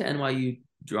I went to NYU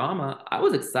drama, I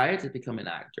was excited to become an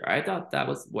actor. I thought that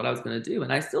was what I was going to do.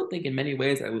 And I still think in many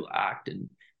ways I will act and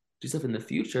do stuff in the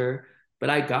future.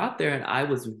 But I got there and I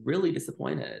was really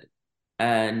disappointed.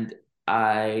 And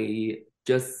I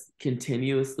just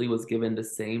continuously was given the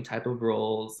same type of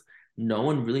roles. No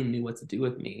one really knew what to do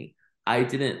with me. I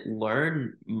didn't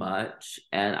learn much.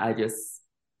 And I just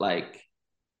like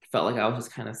felt like I was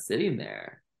just kind of sitting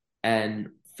there. And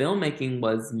filmmaking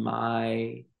was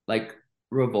my like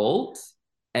revolt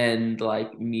and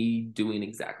like me doing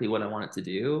exactly what I wanted to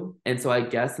do. And so I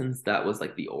guess since that was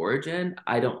like the origin,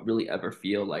 I don't really ever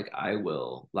feel like I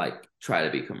will like try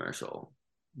to be commercial.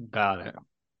 Got it.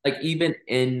 Like even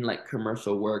in like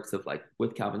commercial works of like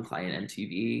with Calvin Klein and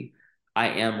MTV, I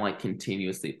am like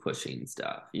continuously pushing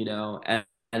stuff,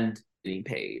 and getting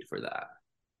paid for that.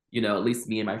 At least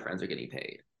me and my friends are getting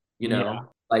paid, Yeah.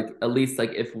 like at least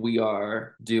like if we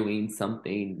are doing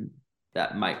something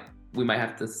that we might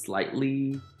have to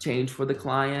slightly change for the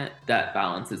client, that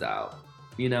balances out,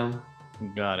 you know?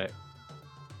 Got it.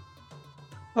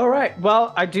 All right.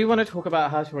 Well, I do want to talk about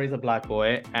How to Raise a Black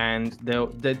Boy, and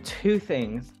the two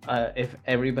things. If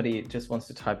everybody just wants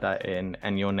to type that in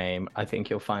and your name, I think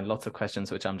you'll find lots of questions,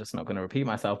 which I'm just not going to repeat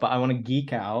myself. But I want to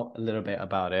geek out a little bit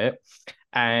about it.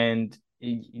 And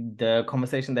the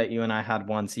conversation that you and I had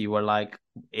once, you were like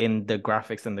in the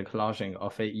graphics and the collaging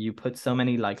of it, you put so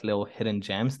many like little hidden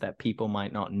gems that people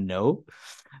might not know.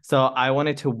 So I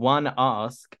wanted to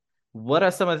ask, what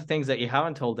are some of the things that you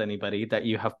haven't told anybody that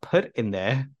you have put in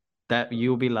there that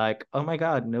you'll be like, oh my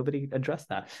God, nobody addressed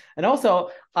that. And also,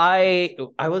 I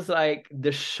was like,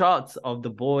 the shots of the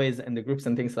boys and the groups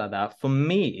and things like that, for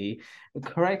me,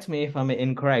 correct me if I'm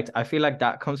incorrect, I feel like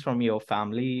that comes from your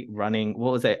family running,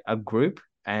 what was it, a group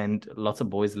and lots of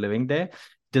boys living there.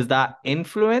 Does that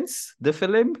influence the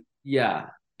film? Yeah,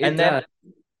 it And then does.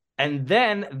 and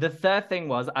then the third thing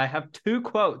was I have two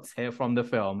quotes here from the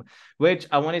film, which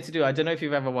I wanted to do. I don't know if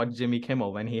you've ever watched Jimmy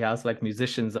Kimmel when he has like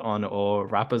musicians on or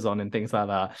rappers on and things like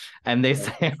that. And they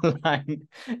say a line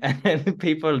and then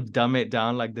people dumb it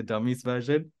down like the dummies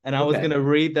version. And I was Okay. gonna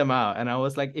read them out. And I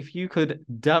was like, if you could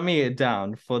dummy it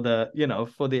down for the,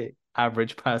 for the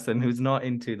average person who's not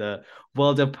into the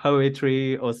world of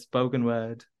poetry or spoken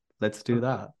word, let's do Okay.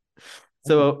 that. Okay.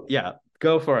 So yeah,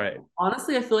 go for it.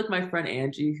 Honestly, I feel like my friend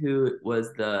Angie, who's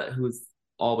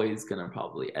always gonna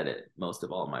probably edit most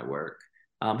of all my work,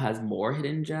 has more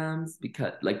hidden gems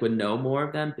because like would know more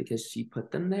of them because she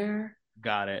put them there.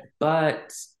 Got it.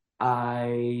 But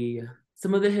I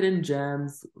some of the hidden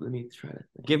gems, let me try to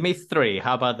Give think. me three.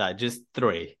 How about that? Just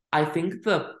three. I think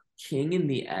the king in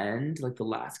the end, like the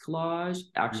last collage,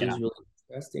 actually Yeah. is really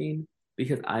interesting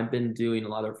because I've been doing a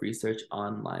lot of research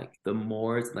on like the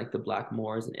Moors, like the Black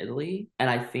Moors in Italy. And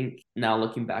I think now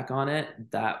looking back on it,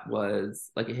 that was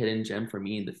like a hidden gem for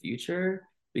me in the future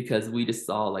because we just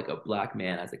saw like a black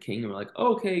man as a king and we're like,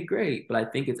 oh, okay, great. But I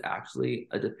think it's actually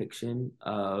a depiction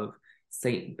of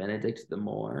Saint Benedict the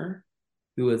Moor,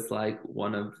 who was like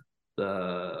one of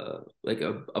the like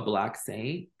a black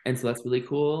saint, and so that's really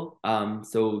cool.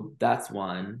 So that's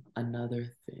one. Another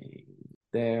thing,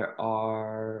 there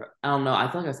are, I don't know, I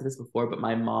feel like I said this before, but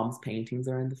my mom's paintings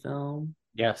are in the film,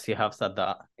 Yes, you have said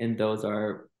that. and those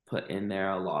are put in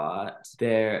there a lot.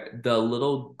 There, the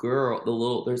little girl, the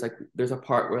little there's a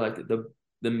part where like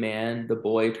the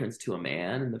boy turns to a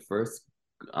man in the first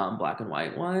black and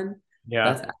white one. Yeah.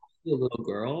 That's actually a little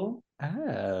girl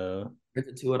Oh. turns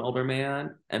into an older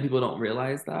man, and people don't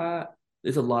realize that.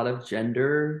 There's a lot of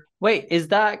gender. Wait, is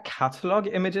that catalog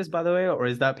images, by the way, or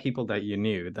is that people that you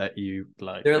knew that you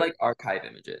like? They're like archive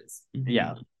images.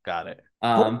 Yeah, got it.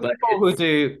 Poor But people who it's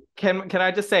do can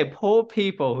I just say poor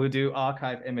people who do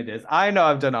archive images. I know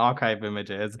I've done archive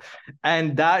images,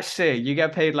 and that shit you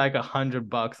get paid like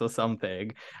 $100 or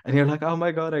something, and you're like, oh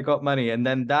my God, I got money, and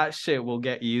then that shit will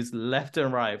get used left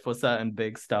and right for certain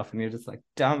big stuff, and you're just like,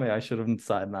 damn it, I should have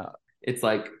signed that. it's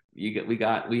like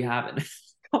we have it.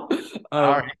 All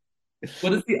right. um,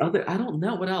 what is the other? I don't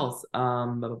know what else.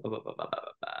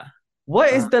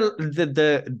 What Uh, is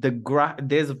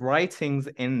there's writings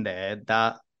in there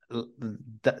that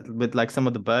with like some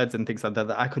of the birds and things like that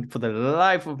that I could for the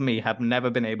life of me have never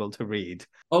been able to read.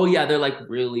 oh yeah, they're like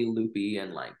really loopy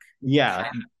and like Yeah,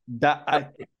 kind that of,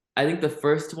 I I think the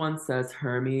first one says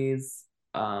Hermes,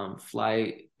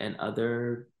 flight and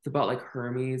other. It's about like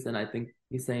Hermes, and I think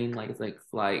he's saying like it's like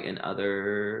flight and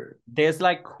other. there's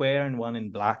like queer and one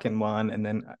in black and one, and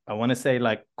then I want to say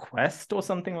like quest or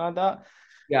something like that.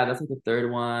 Yeah, that's like the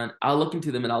third one. I'll look into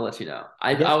them and I'll let you know.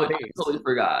 Yes, I please. totally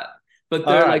forgot, but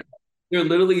All right. they're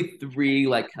literally three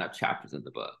like kind of chapters in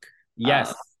the book.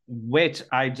 Yes, which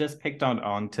I just picked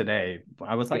on today.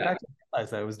 I was like, Yeah, I didn't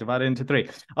realize that it was divided into three.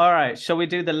 All right, shall we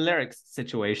do the lyrics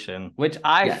situation, which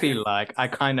I yes, feel like I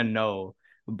kind of know,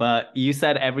 but you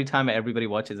said every time everybody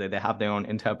watches it, they have their own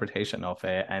interpretation of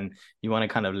it, and you want to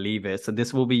kind of leave it. So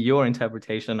this will be your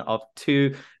interpretation of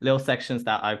two little sections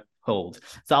that I've pulled.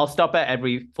 So I'll stop at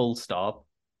every full stop,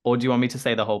 or do you want me to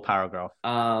say the whole paragraph?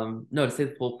 no, to say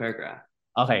the full paragraph.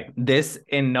 Okay, this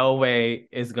in no way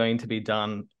is going to be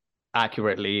done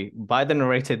accurately by the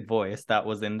narrated voice that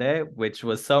was in there, which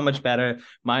was so much better.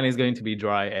 Mine is going to be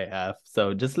dry AF.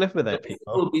 So just live with it, But this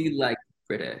people. will be like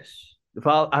British.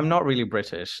 Well, I'm not really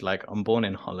British. Like, I'm born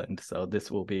in Holland. So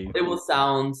this will be, It will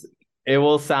sound. it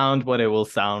will sound what it will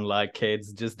sound like,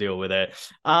 kids. Just deal with it.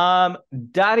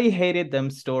 Daddy hated them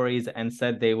stories and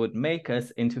said they would make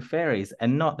us into fairies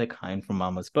and not the kind from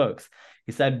Mama's books.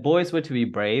 He said boys were to be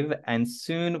brave and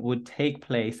soon would take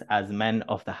place as men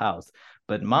of the house.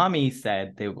 But Mommy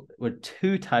said there were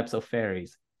two types of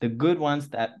fairies. The good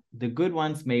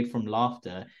ones made from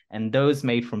laughter and those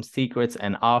made from secrets,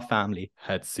 and our family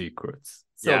had secrets.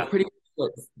 So Yeah. pretty much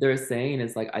what they're saying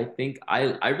is like I think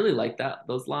I really like that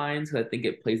those lines because I think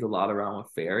it plays a lot around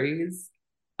with fairies.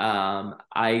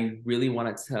 I really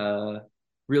wanted to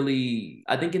really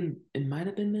I think it might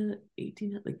have been the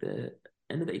 18 like the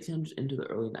end of the 1800s into the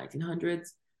early 1900s.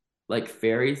 Like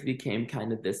fairies became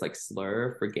kind of this like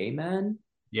slur for gay men.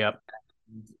 Yep.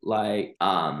 Like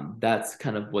that's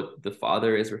kind of what the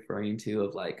father is referring to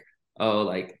of like, oh,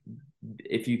 like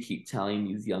if you keep telling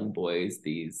these young boys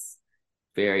these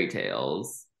fairy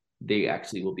tales, they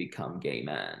actually will become gay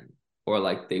men, or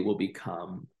like they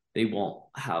won't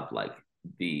have like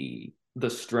the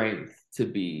strength to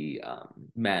be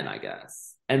men, I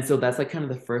guess. And so that's like kind of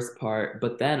the first part.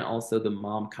 But then also the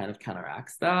mom kind of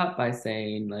counteracts that by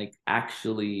saying, like,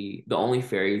 actually, the only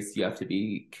fairies you have to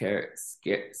be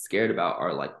scared about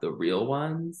are like the real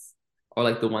ones, or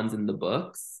like the ones in the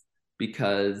books,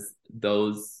 because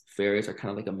those fairies are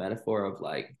kind of like a metaphor of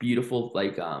like beautiful,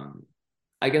 like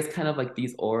I guess kind of like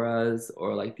these auras,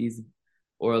 or like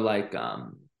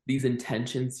these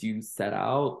intentions you set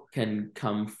out can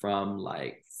come from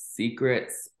like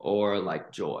secrets or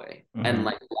like joy. And Mm-hmm.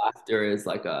 like laughter is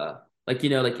like a, like,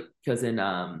 like, because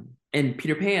in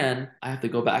Peter Pan, I have to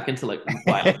go back into like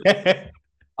why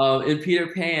in Peter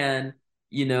Pan,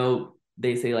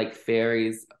 they say like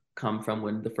fairies come from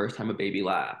when the first time a baby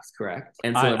laughs, correct?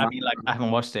 And so in I my mean, like, I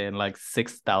haven't watched it in like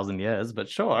 6,000 years, but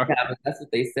sure. Yeah, but that's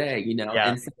what they say. Yeah.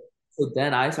 And so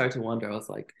then I started to wonder, I was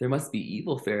like, there must be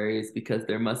evil fairies, because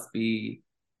there must be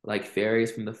like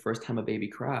fairies from the first time a baby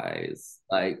cries,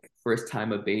 like first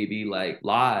time a baby like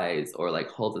lies or like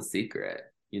holds a secret,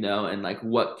 and like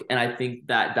and I think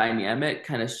that dynamic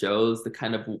kind of shows the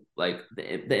kind of like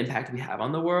the impact we have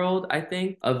on the world, I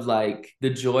think, of like the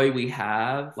joy we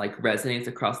have like resonates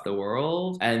across the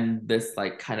world, and this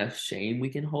like kind of shame we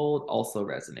can hold also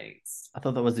resonates. I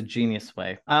thought that was a genius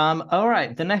way. All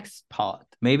right, the next part.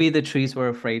 Maybe the trees were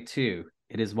afraid too.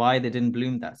 It is why they didn't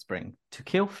bloom that spring. To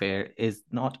kill fear is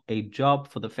not a job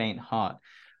for the faint heart,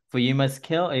 for you must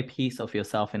kill a piece of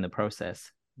yourself in the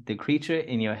process. The creature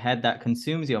in your head that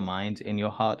consumes your mind, in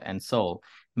your heart and soul,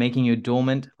 making you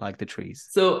dormant like the trees.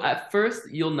 So at first,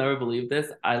 you'll never believe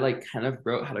this, I like kind of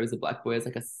wrote How to Raise a Black Boy as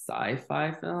like a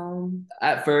sci-fi film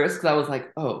at first, because I was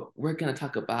like, oh, we're gonna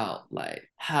talk about like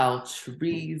how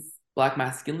trees, black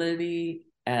masculinity,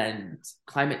 and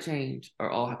climate change are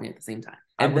all happening at the same time.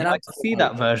 I And would then I like to was see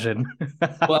like, that version.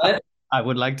 what? I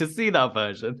would like to see that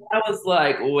version. I was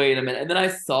like, wait a minute. And then I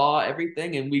saw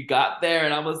everything and we got there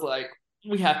and I was like,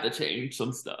 we have to change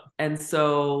some stuff. And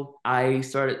so I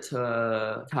started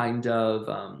to kind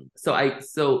of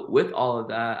so with all of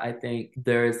that, I think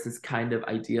there's this kind of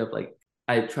idea of like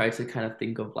I try to kind of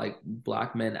think of like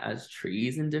black men as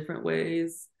trees in different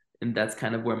ways. And that's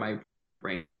kind of where my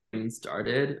brain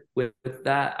started with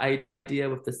that idea,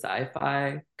 with the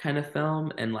sci-fi kind of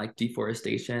film and like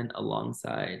deforestation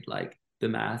alongside like the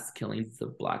mass killings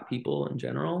of black people in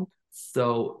general.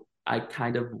 So I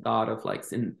kind of thought of like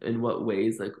in what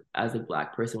ways, like as a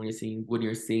black person, when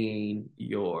you're seeing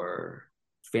your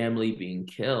family being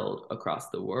killed across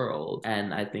the world.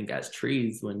 And I think as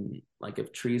trees, when like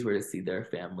if trees were to see their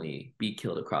family be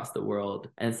killed across the world,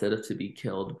 instead of to be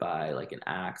killed by like an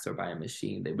axe or by a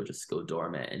machine, they would just go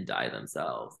dormant and die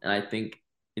themselves. And I think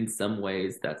in some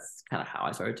ways that's kind of how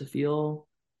I started to feel,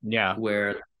 Yeah.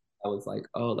 where I was like,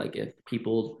 oh, like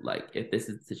if this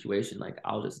is the situation, like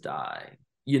I'll just die,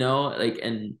 like,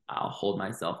 and I'll hold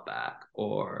myself back,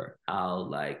 or I'll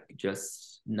like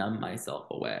just numb myself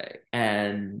away.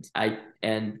 And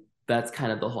that's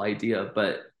kind of the whole idea,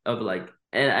 but of like,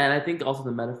 and I think also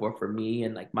the metaphor for me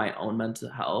and like my own mental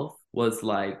health was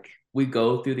like, we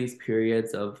go through these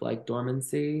periods of like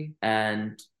dormancy,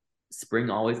 and spring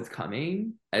always is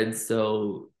coming. And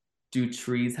so do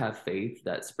trees have faith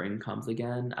that spring comes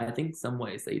again? I think some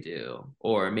ways they do,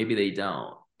 or maybe they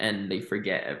don't, and they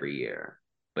forget every year,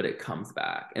 but it comes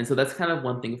back. And so that's kind of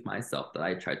one thing with myself that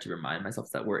I tried to remind myself,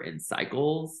 that we're in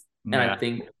cycles. And I Yeah.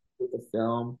 think with the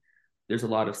film, there's a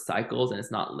lot of cycles and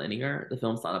it's not linear. The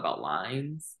film's not about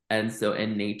lines. And so,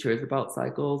 in nature is about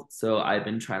cycles. So I've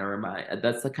been trying to remind,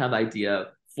 that's the kind of idea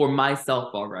for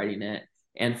myself while writing it,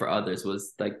 and for others,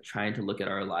 was like trying to look at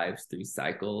our lives through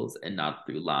cycles and not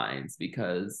through lines,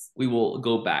 because we will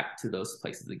go back to those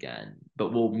places again,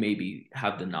 but we'll maybe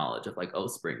have the knowledge of like, oh,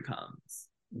 spring comes.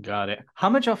 Got it. How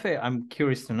much of it, I'm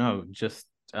curious to know, just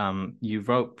you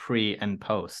wrote pre and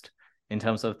post in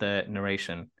terms of the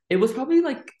narration. It was probably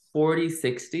like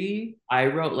 40-60. I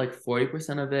wrote like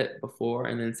 40% of it before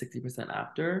and then 60%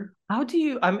 after. How do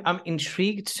you, I'm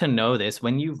intrigued to know this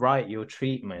when you write your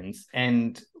treatments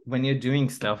and when you're doing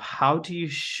stuff, how do you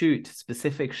shoot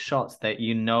specific shots that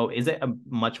is it a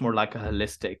much more like a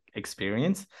holistic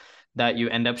experience that you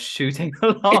end up shooting a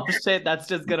lot of shit that's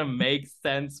just gonna make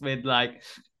sense with like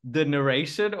the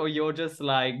narration, or you're just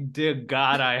like, dear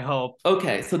God, I hope.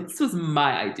 Okay, so this was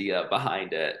my idea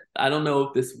behind it. I don't know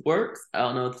if this works. I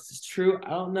don't know if this is true.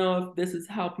 I don't know if this is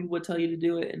how people would tell you to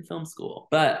do it in film school.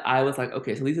 But I was like,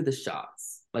 okay, so these are the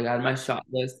shots. Like I had my shot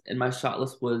list, and my shot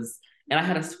list was, and I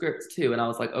had a script too. And I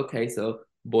was like, okay, so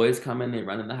boys come in, they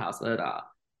run in the house, da da da.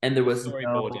 And there was no,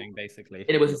 Storyboarding, basically.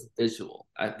 and it was just visual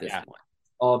at this Yeah. point.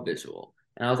 all visual.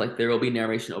 And I was like, there will be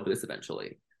narration over this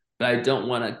eventually. But I don't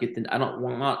want to get the, I don't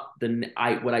want the,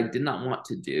 what I did not want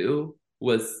to do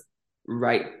was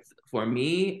write for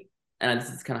me. And this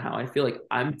is kind of how I feel like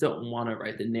I don't want to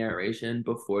write the narration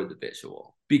before the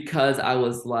visual because I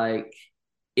was like,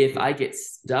 if I get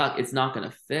stuck, it's not going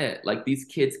to fit. Like, these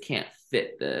kids can't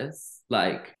fit this.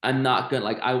 Like, I'm not going to,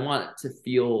 like, I want to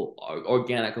feel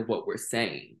organic of what we're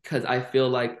saying because I feel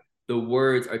like the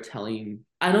words are telling.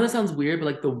 I know that sounds weird, but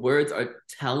like the words are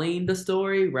telling the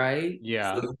story, right? So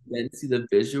Yeah. you then see the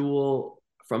visual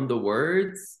from the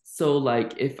words. So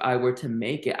like if I were to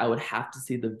make it, I would have to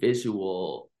see the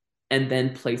visual and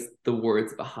then place the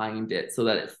words behind it so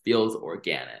that it feels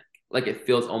organic. Like it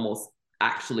feels almost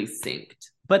actually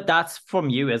synced. But that's from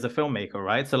you as a filmmaker,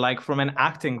 right? So, like, from an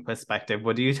acting perspective,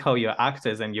 what do you tell your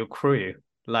actors and your crew?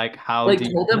 Like, how Like do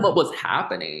you... told them what was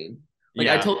happening. Like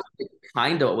I Yeah. told them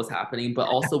kind of what was happening, but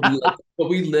also we like but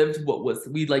we lived what was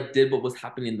we like did what was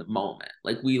happening in the moment.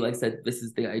 Like we like said this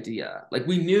is the idea. Like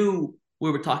we knew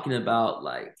we were talking about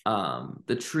like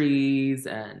the trees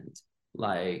and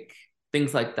like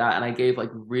things like that. And I gave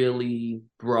like really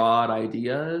broad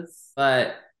ideas,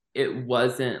 but it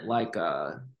wasn't like,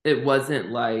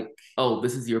 oh,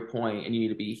 this is your point and you need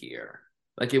to be here.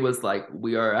 Like it was like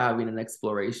we are having an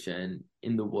exploration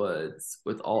in the woods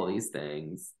with all these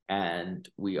things, and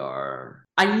we are.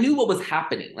 I knew what was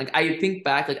happening. Like I think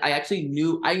back, like I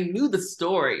knew the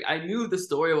story. I knew the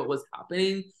story of what was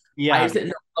happening. I Yeah. just didn't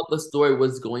know how the story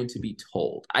was going to be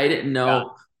told. I didn't Yeah.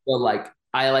 know, but like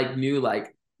I like knew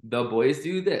like the boys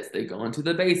do this. They go into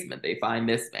the basement. They find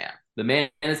this man. The man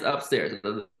is upstairs.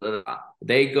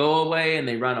 They go away and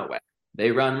they run away. They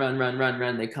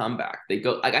run. They come back. They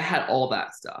go. Like I had all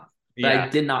that stuff, but I Yeah.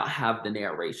 did not have the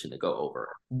narration to go over.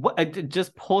 What,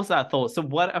 just pause that thought. So,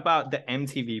 what about the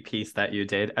MTV piece that you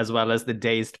did, as well as the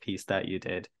Dazed piece that you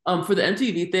did? For the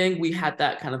MTV thing, we had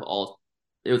that kind of all.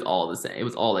 It was all the same. It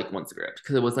was all like one script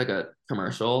because it was like a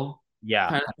commercial Yeah.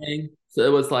 kind of thing. So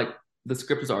it was like the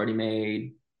script was already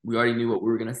made. We already knew what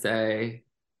we were gonna say.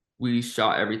 We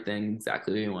shot everything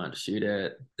exactly the way we wanted to shoot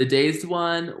it. The Dazed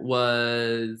one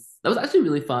was that was actually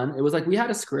really fun. It was like we had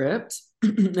a script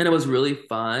and it was really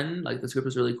fun. Like the script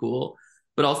was really cool,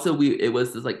 but also we it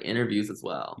was just like interviews as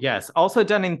well. Yes. Also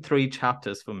done in 3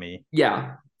 chapters for me.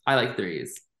 Yeah, I like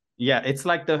threes. Yeah, it's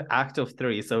like the act of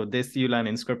three. So this you learn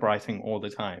in script writing all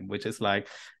the time, which is like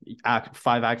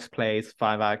 5 act plays,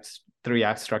 5 acts, 3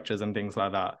 act structures, and things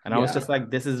like that. And I was Yeah, just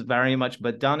like, this is very much,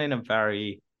 but done in a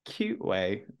very cute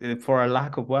way, for a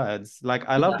lack of words. Like,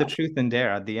 I love the yeah, truth and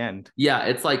dare at the end. yeah.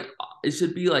 It's like it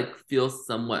should be like feel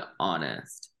somewhat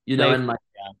honest, Playful.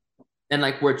 and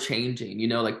like we're changing,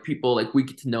 like people like we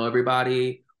get to know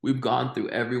everybody. We've gone through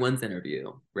everyone's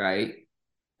interview, right?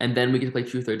 And then we get to play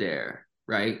truth or dare,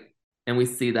 right? And we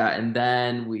see that, and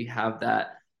then we have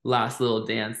that last little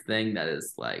dance thing that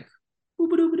is like,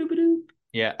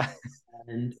 Yeah.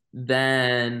 and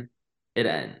then it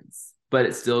ends, but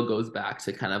it still goes back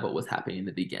to kind of what was happening in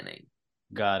the beginning.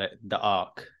 Got it. The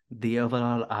arc, the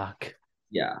overall arc.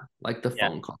 Yeah, like the Yeah.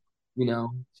 phone call, you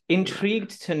know.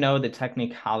 Intrigued to know the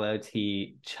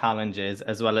technicality challenges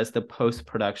as well as the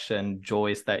post-production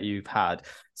joys that you've had.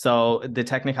 So the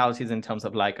technicalities in terms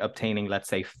of like obtaining, let's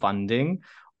say, funding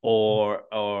or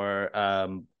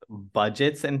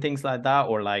budgets and things like that,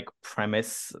 or like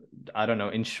premise, I don't know,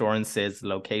 insurances,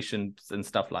 locations and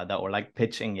stuff like that, or like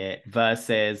pitching it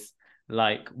versus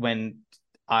like when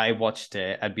I watched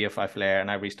it at BFI Flair and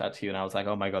I reached out to you and I was like,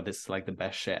 oh my God, this is like the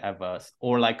best shit ever.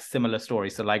 Or like similar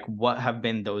stories. So like what have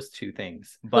been those two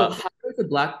things? So But How is a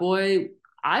Black Boy?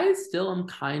 I still am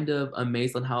kind of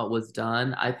amazed on how it was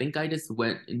done. I think I just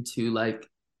went into like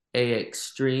a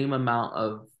extreme amount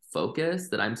of focus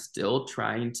that I'm still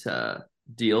trying to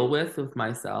deal with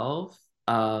myself.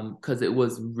 Because it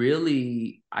was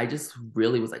really, I just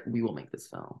really was like, we will make this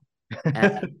film.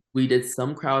 And we did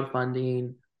some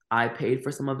crowdfunding. I paid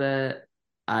for some of it.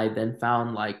 I then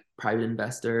found like private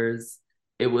investors.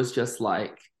 It was just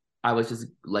like I was just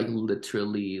like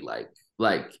literally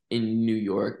like in New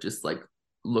York, just like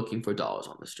looking for dollars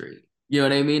on the street. You know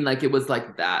what I mean? Like it was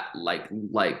like that, like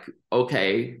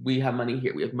okay, we have money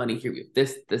here, we have money here, we have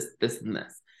this, and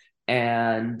this.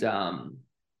 And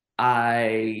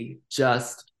I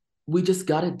just we just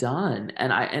got it done.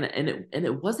 And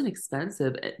it wasn't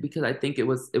expensive because I think it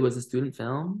was a student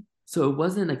film. So it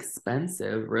wasn't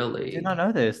expensive I did really. not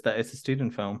know this, that it's a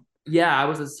student film. Yeah, I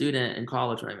was a student in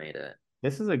college when I made it.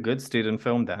 This is a good student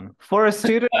film then. For a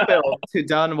student film to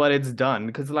done what it's done,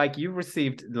 because like you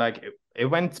received like it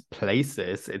went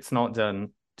places. It's not done.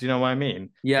 Do you know what I mean? Like,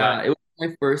 Yeah, it was my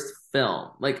first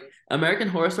film. Like American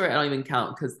Horror Story, I don't even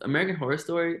count because American Horror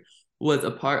Story was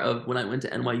a part of when I went to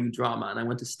NYU drama and I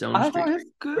went to Stone I thought Street.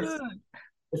 it's good.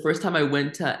 The first time I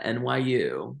went to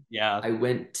NYU, Yeah, I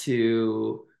went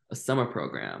to a summer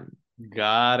program.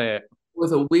 got it. It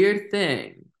was a weird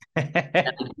thing. I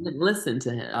didn't listen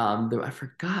to him. I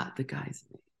forgot the guy's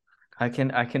name.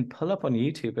 I can pull up on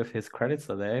YouTube if his credits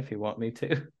are there if you want me to.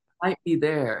 Might be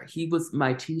there. He was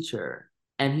my teacher,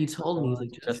 and he told me he's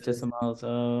like Justice Justice. Jamal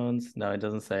Jones. No, it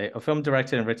doesn't say. A film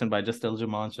directed and written by Justice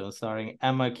Jamal Jones, starring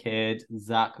Emma Kidd,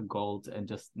 Zach Gold, and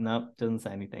just nope, doesn't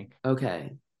say anything.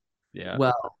 Okay, Yeah.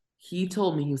 well, he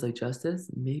told me he was like Justice.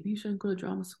 Maybe you shouldn't go to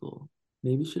drama school.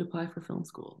 Maybe you should apply for film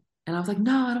school. And I was like,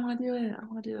 no, I don't want to do it. I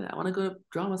don't want to do it. I want to go to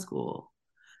drama school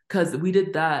because we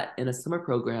did that in a summer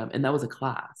program, and that was a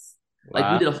class. Like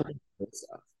we Wow. did a whole bunch of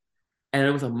stuff, and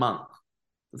it was a month.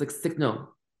 It was like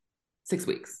 6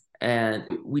 weeks. And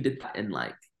we did that in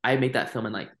like, I made that film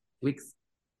in like weeks.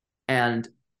 And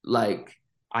like,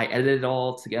 I edited it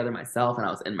all together myself. And I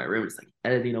was in my room just like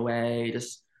editing away,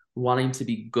 just wanting to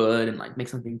be good and like make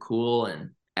something cool.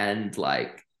 And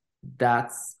like,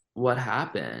 that's what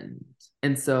happened.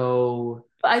 And so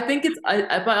I think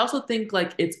but I also think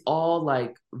like it's all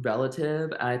like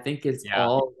relative. And I think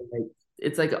Yeah.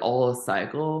 it's like all a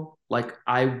cycle. Like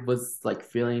I was like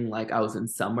feeling like I was in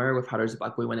summer with How to Raise a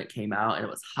Black Boy when it came out and it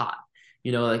was hot.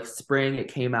 Like spring it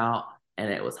came out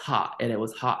and it was hot and it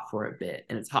was hot for a bit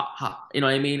and it's hot. You know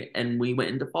what I mean? And we went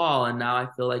into fall and now I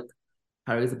feel like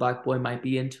How to Raise a Black Boy might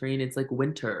be entering it's like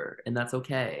winter and that's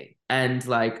okay. And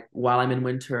like while I'm in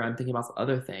winter, I'm thinking about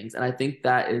other things. And I think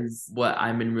that is what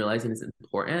I'm in realizing is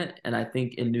important. And I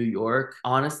think in New York,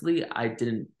 honestly, I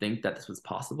didn't think that this was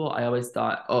possible. I always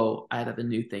thought, oh, I have a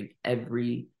new thing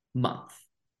every month.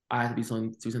 I have to do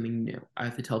something new. I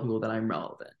have to tell people that I'm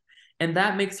relevant. And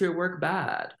that makes your work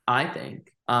bad, I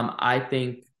think. I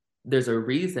think there's a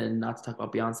reason, not to talk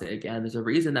about Beyonce again, there's a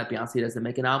reason that Beyonce doesn't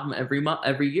make an album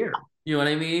every year. You know what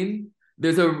I mean?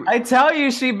 There's a I tell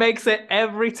you, she makes it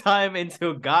every time into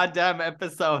a goddamn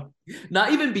episode.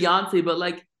 not even Beyonce, but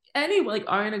like any like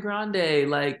Ariana Grande,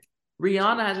 like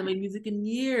Rihanna hasn't made music in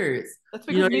years. That's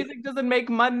You know because what I mean? music doesn't make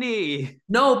money.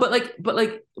 No, but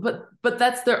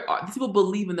that's their art. These people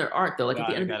believe in their art though. Like at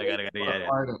the Got it, end of got the it, day, got it, got it. people Yeah, are yeah.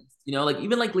 artists. Like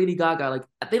even like Lady Gaga, like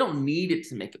they don't need it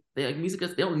to make it. They like music.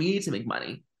 They don't need to make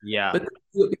money, Yeah, but they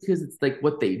do it because it's like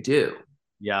what they do.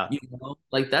 yeah.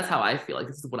 Like that's how I feel. Like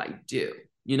this is what I do.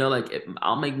 Like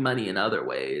I'll make money in other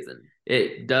ways, and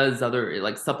it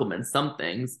like supplements some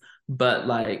things, but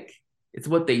like it's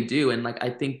what they do, and like I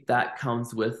think that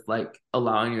comes with like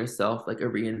allowing yourself like a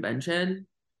reinvention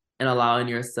and allowing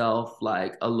yourself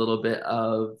like a little bit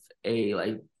of a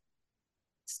like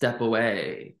step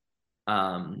away,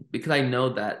 because I know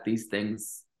that these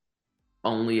things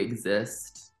only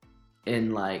exist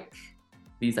in like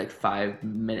these like 5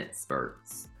 minute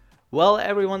spurts. Well,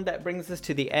 everyone, that brings us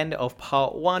to the end of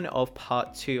part one of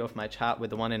part two of my chat with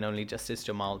the one and only Justice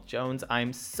Jamal Jones.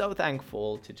 I'm so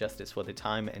thankful to Justice for the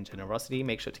time and generosity.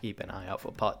 Make sure to keep an eye out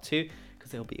for part two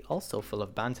because it'll be also full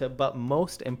of banter, but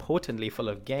most importantly, full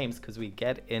of games because we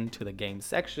get into the game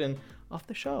section of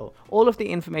the show. All of the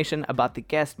information about the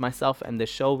guest, myself, and the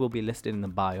show will be listed in the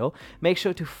bio. Make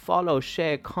sure to follow,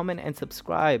 share, comment, and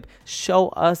subscribe. Show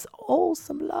us all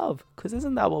some love, because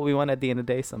isn't that what we want at the end of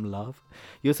the day? Some love.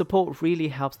 Your support really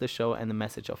helps the show and the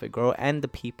message of it grow and the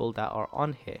people that are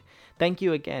on here. Thank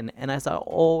you again. And as I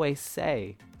always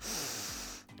say,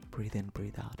 breathe in,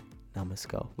 breathe out. Now must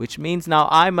go. Which means now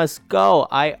I must go.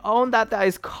 I own that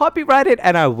is copyrighted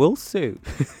and I will sue.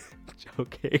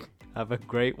 Joking. Have a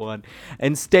great one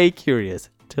and stay curious.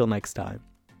 Till next time.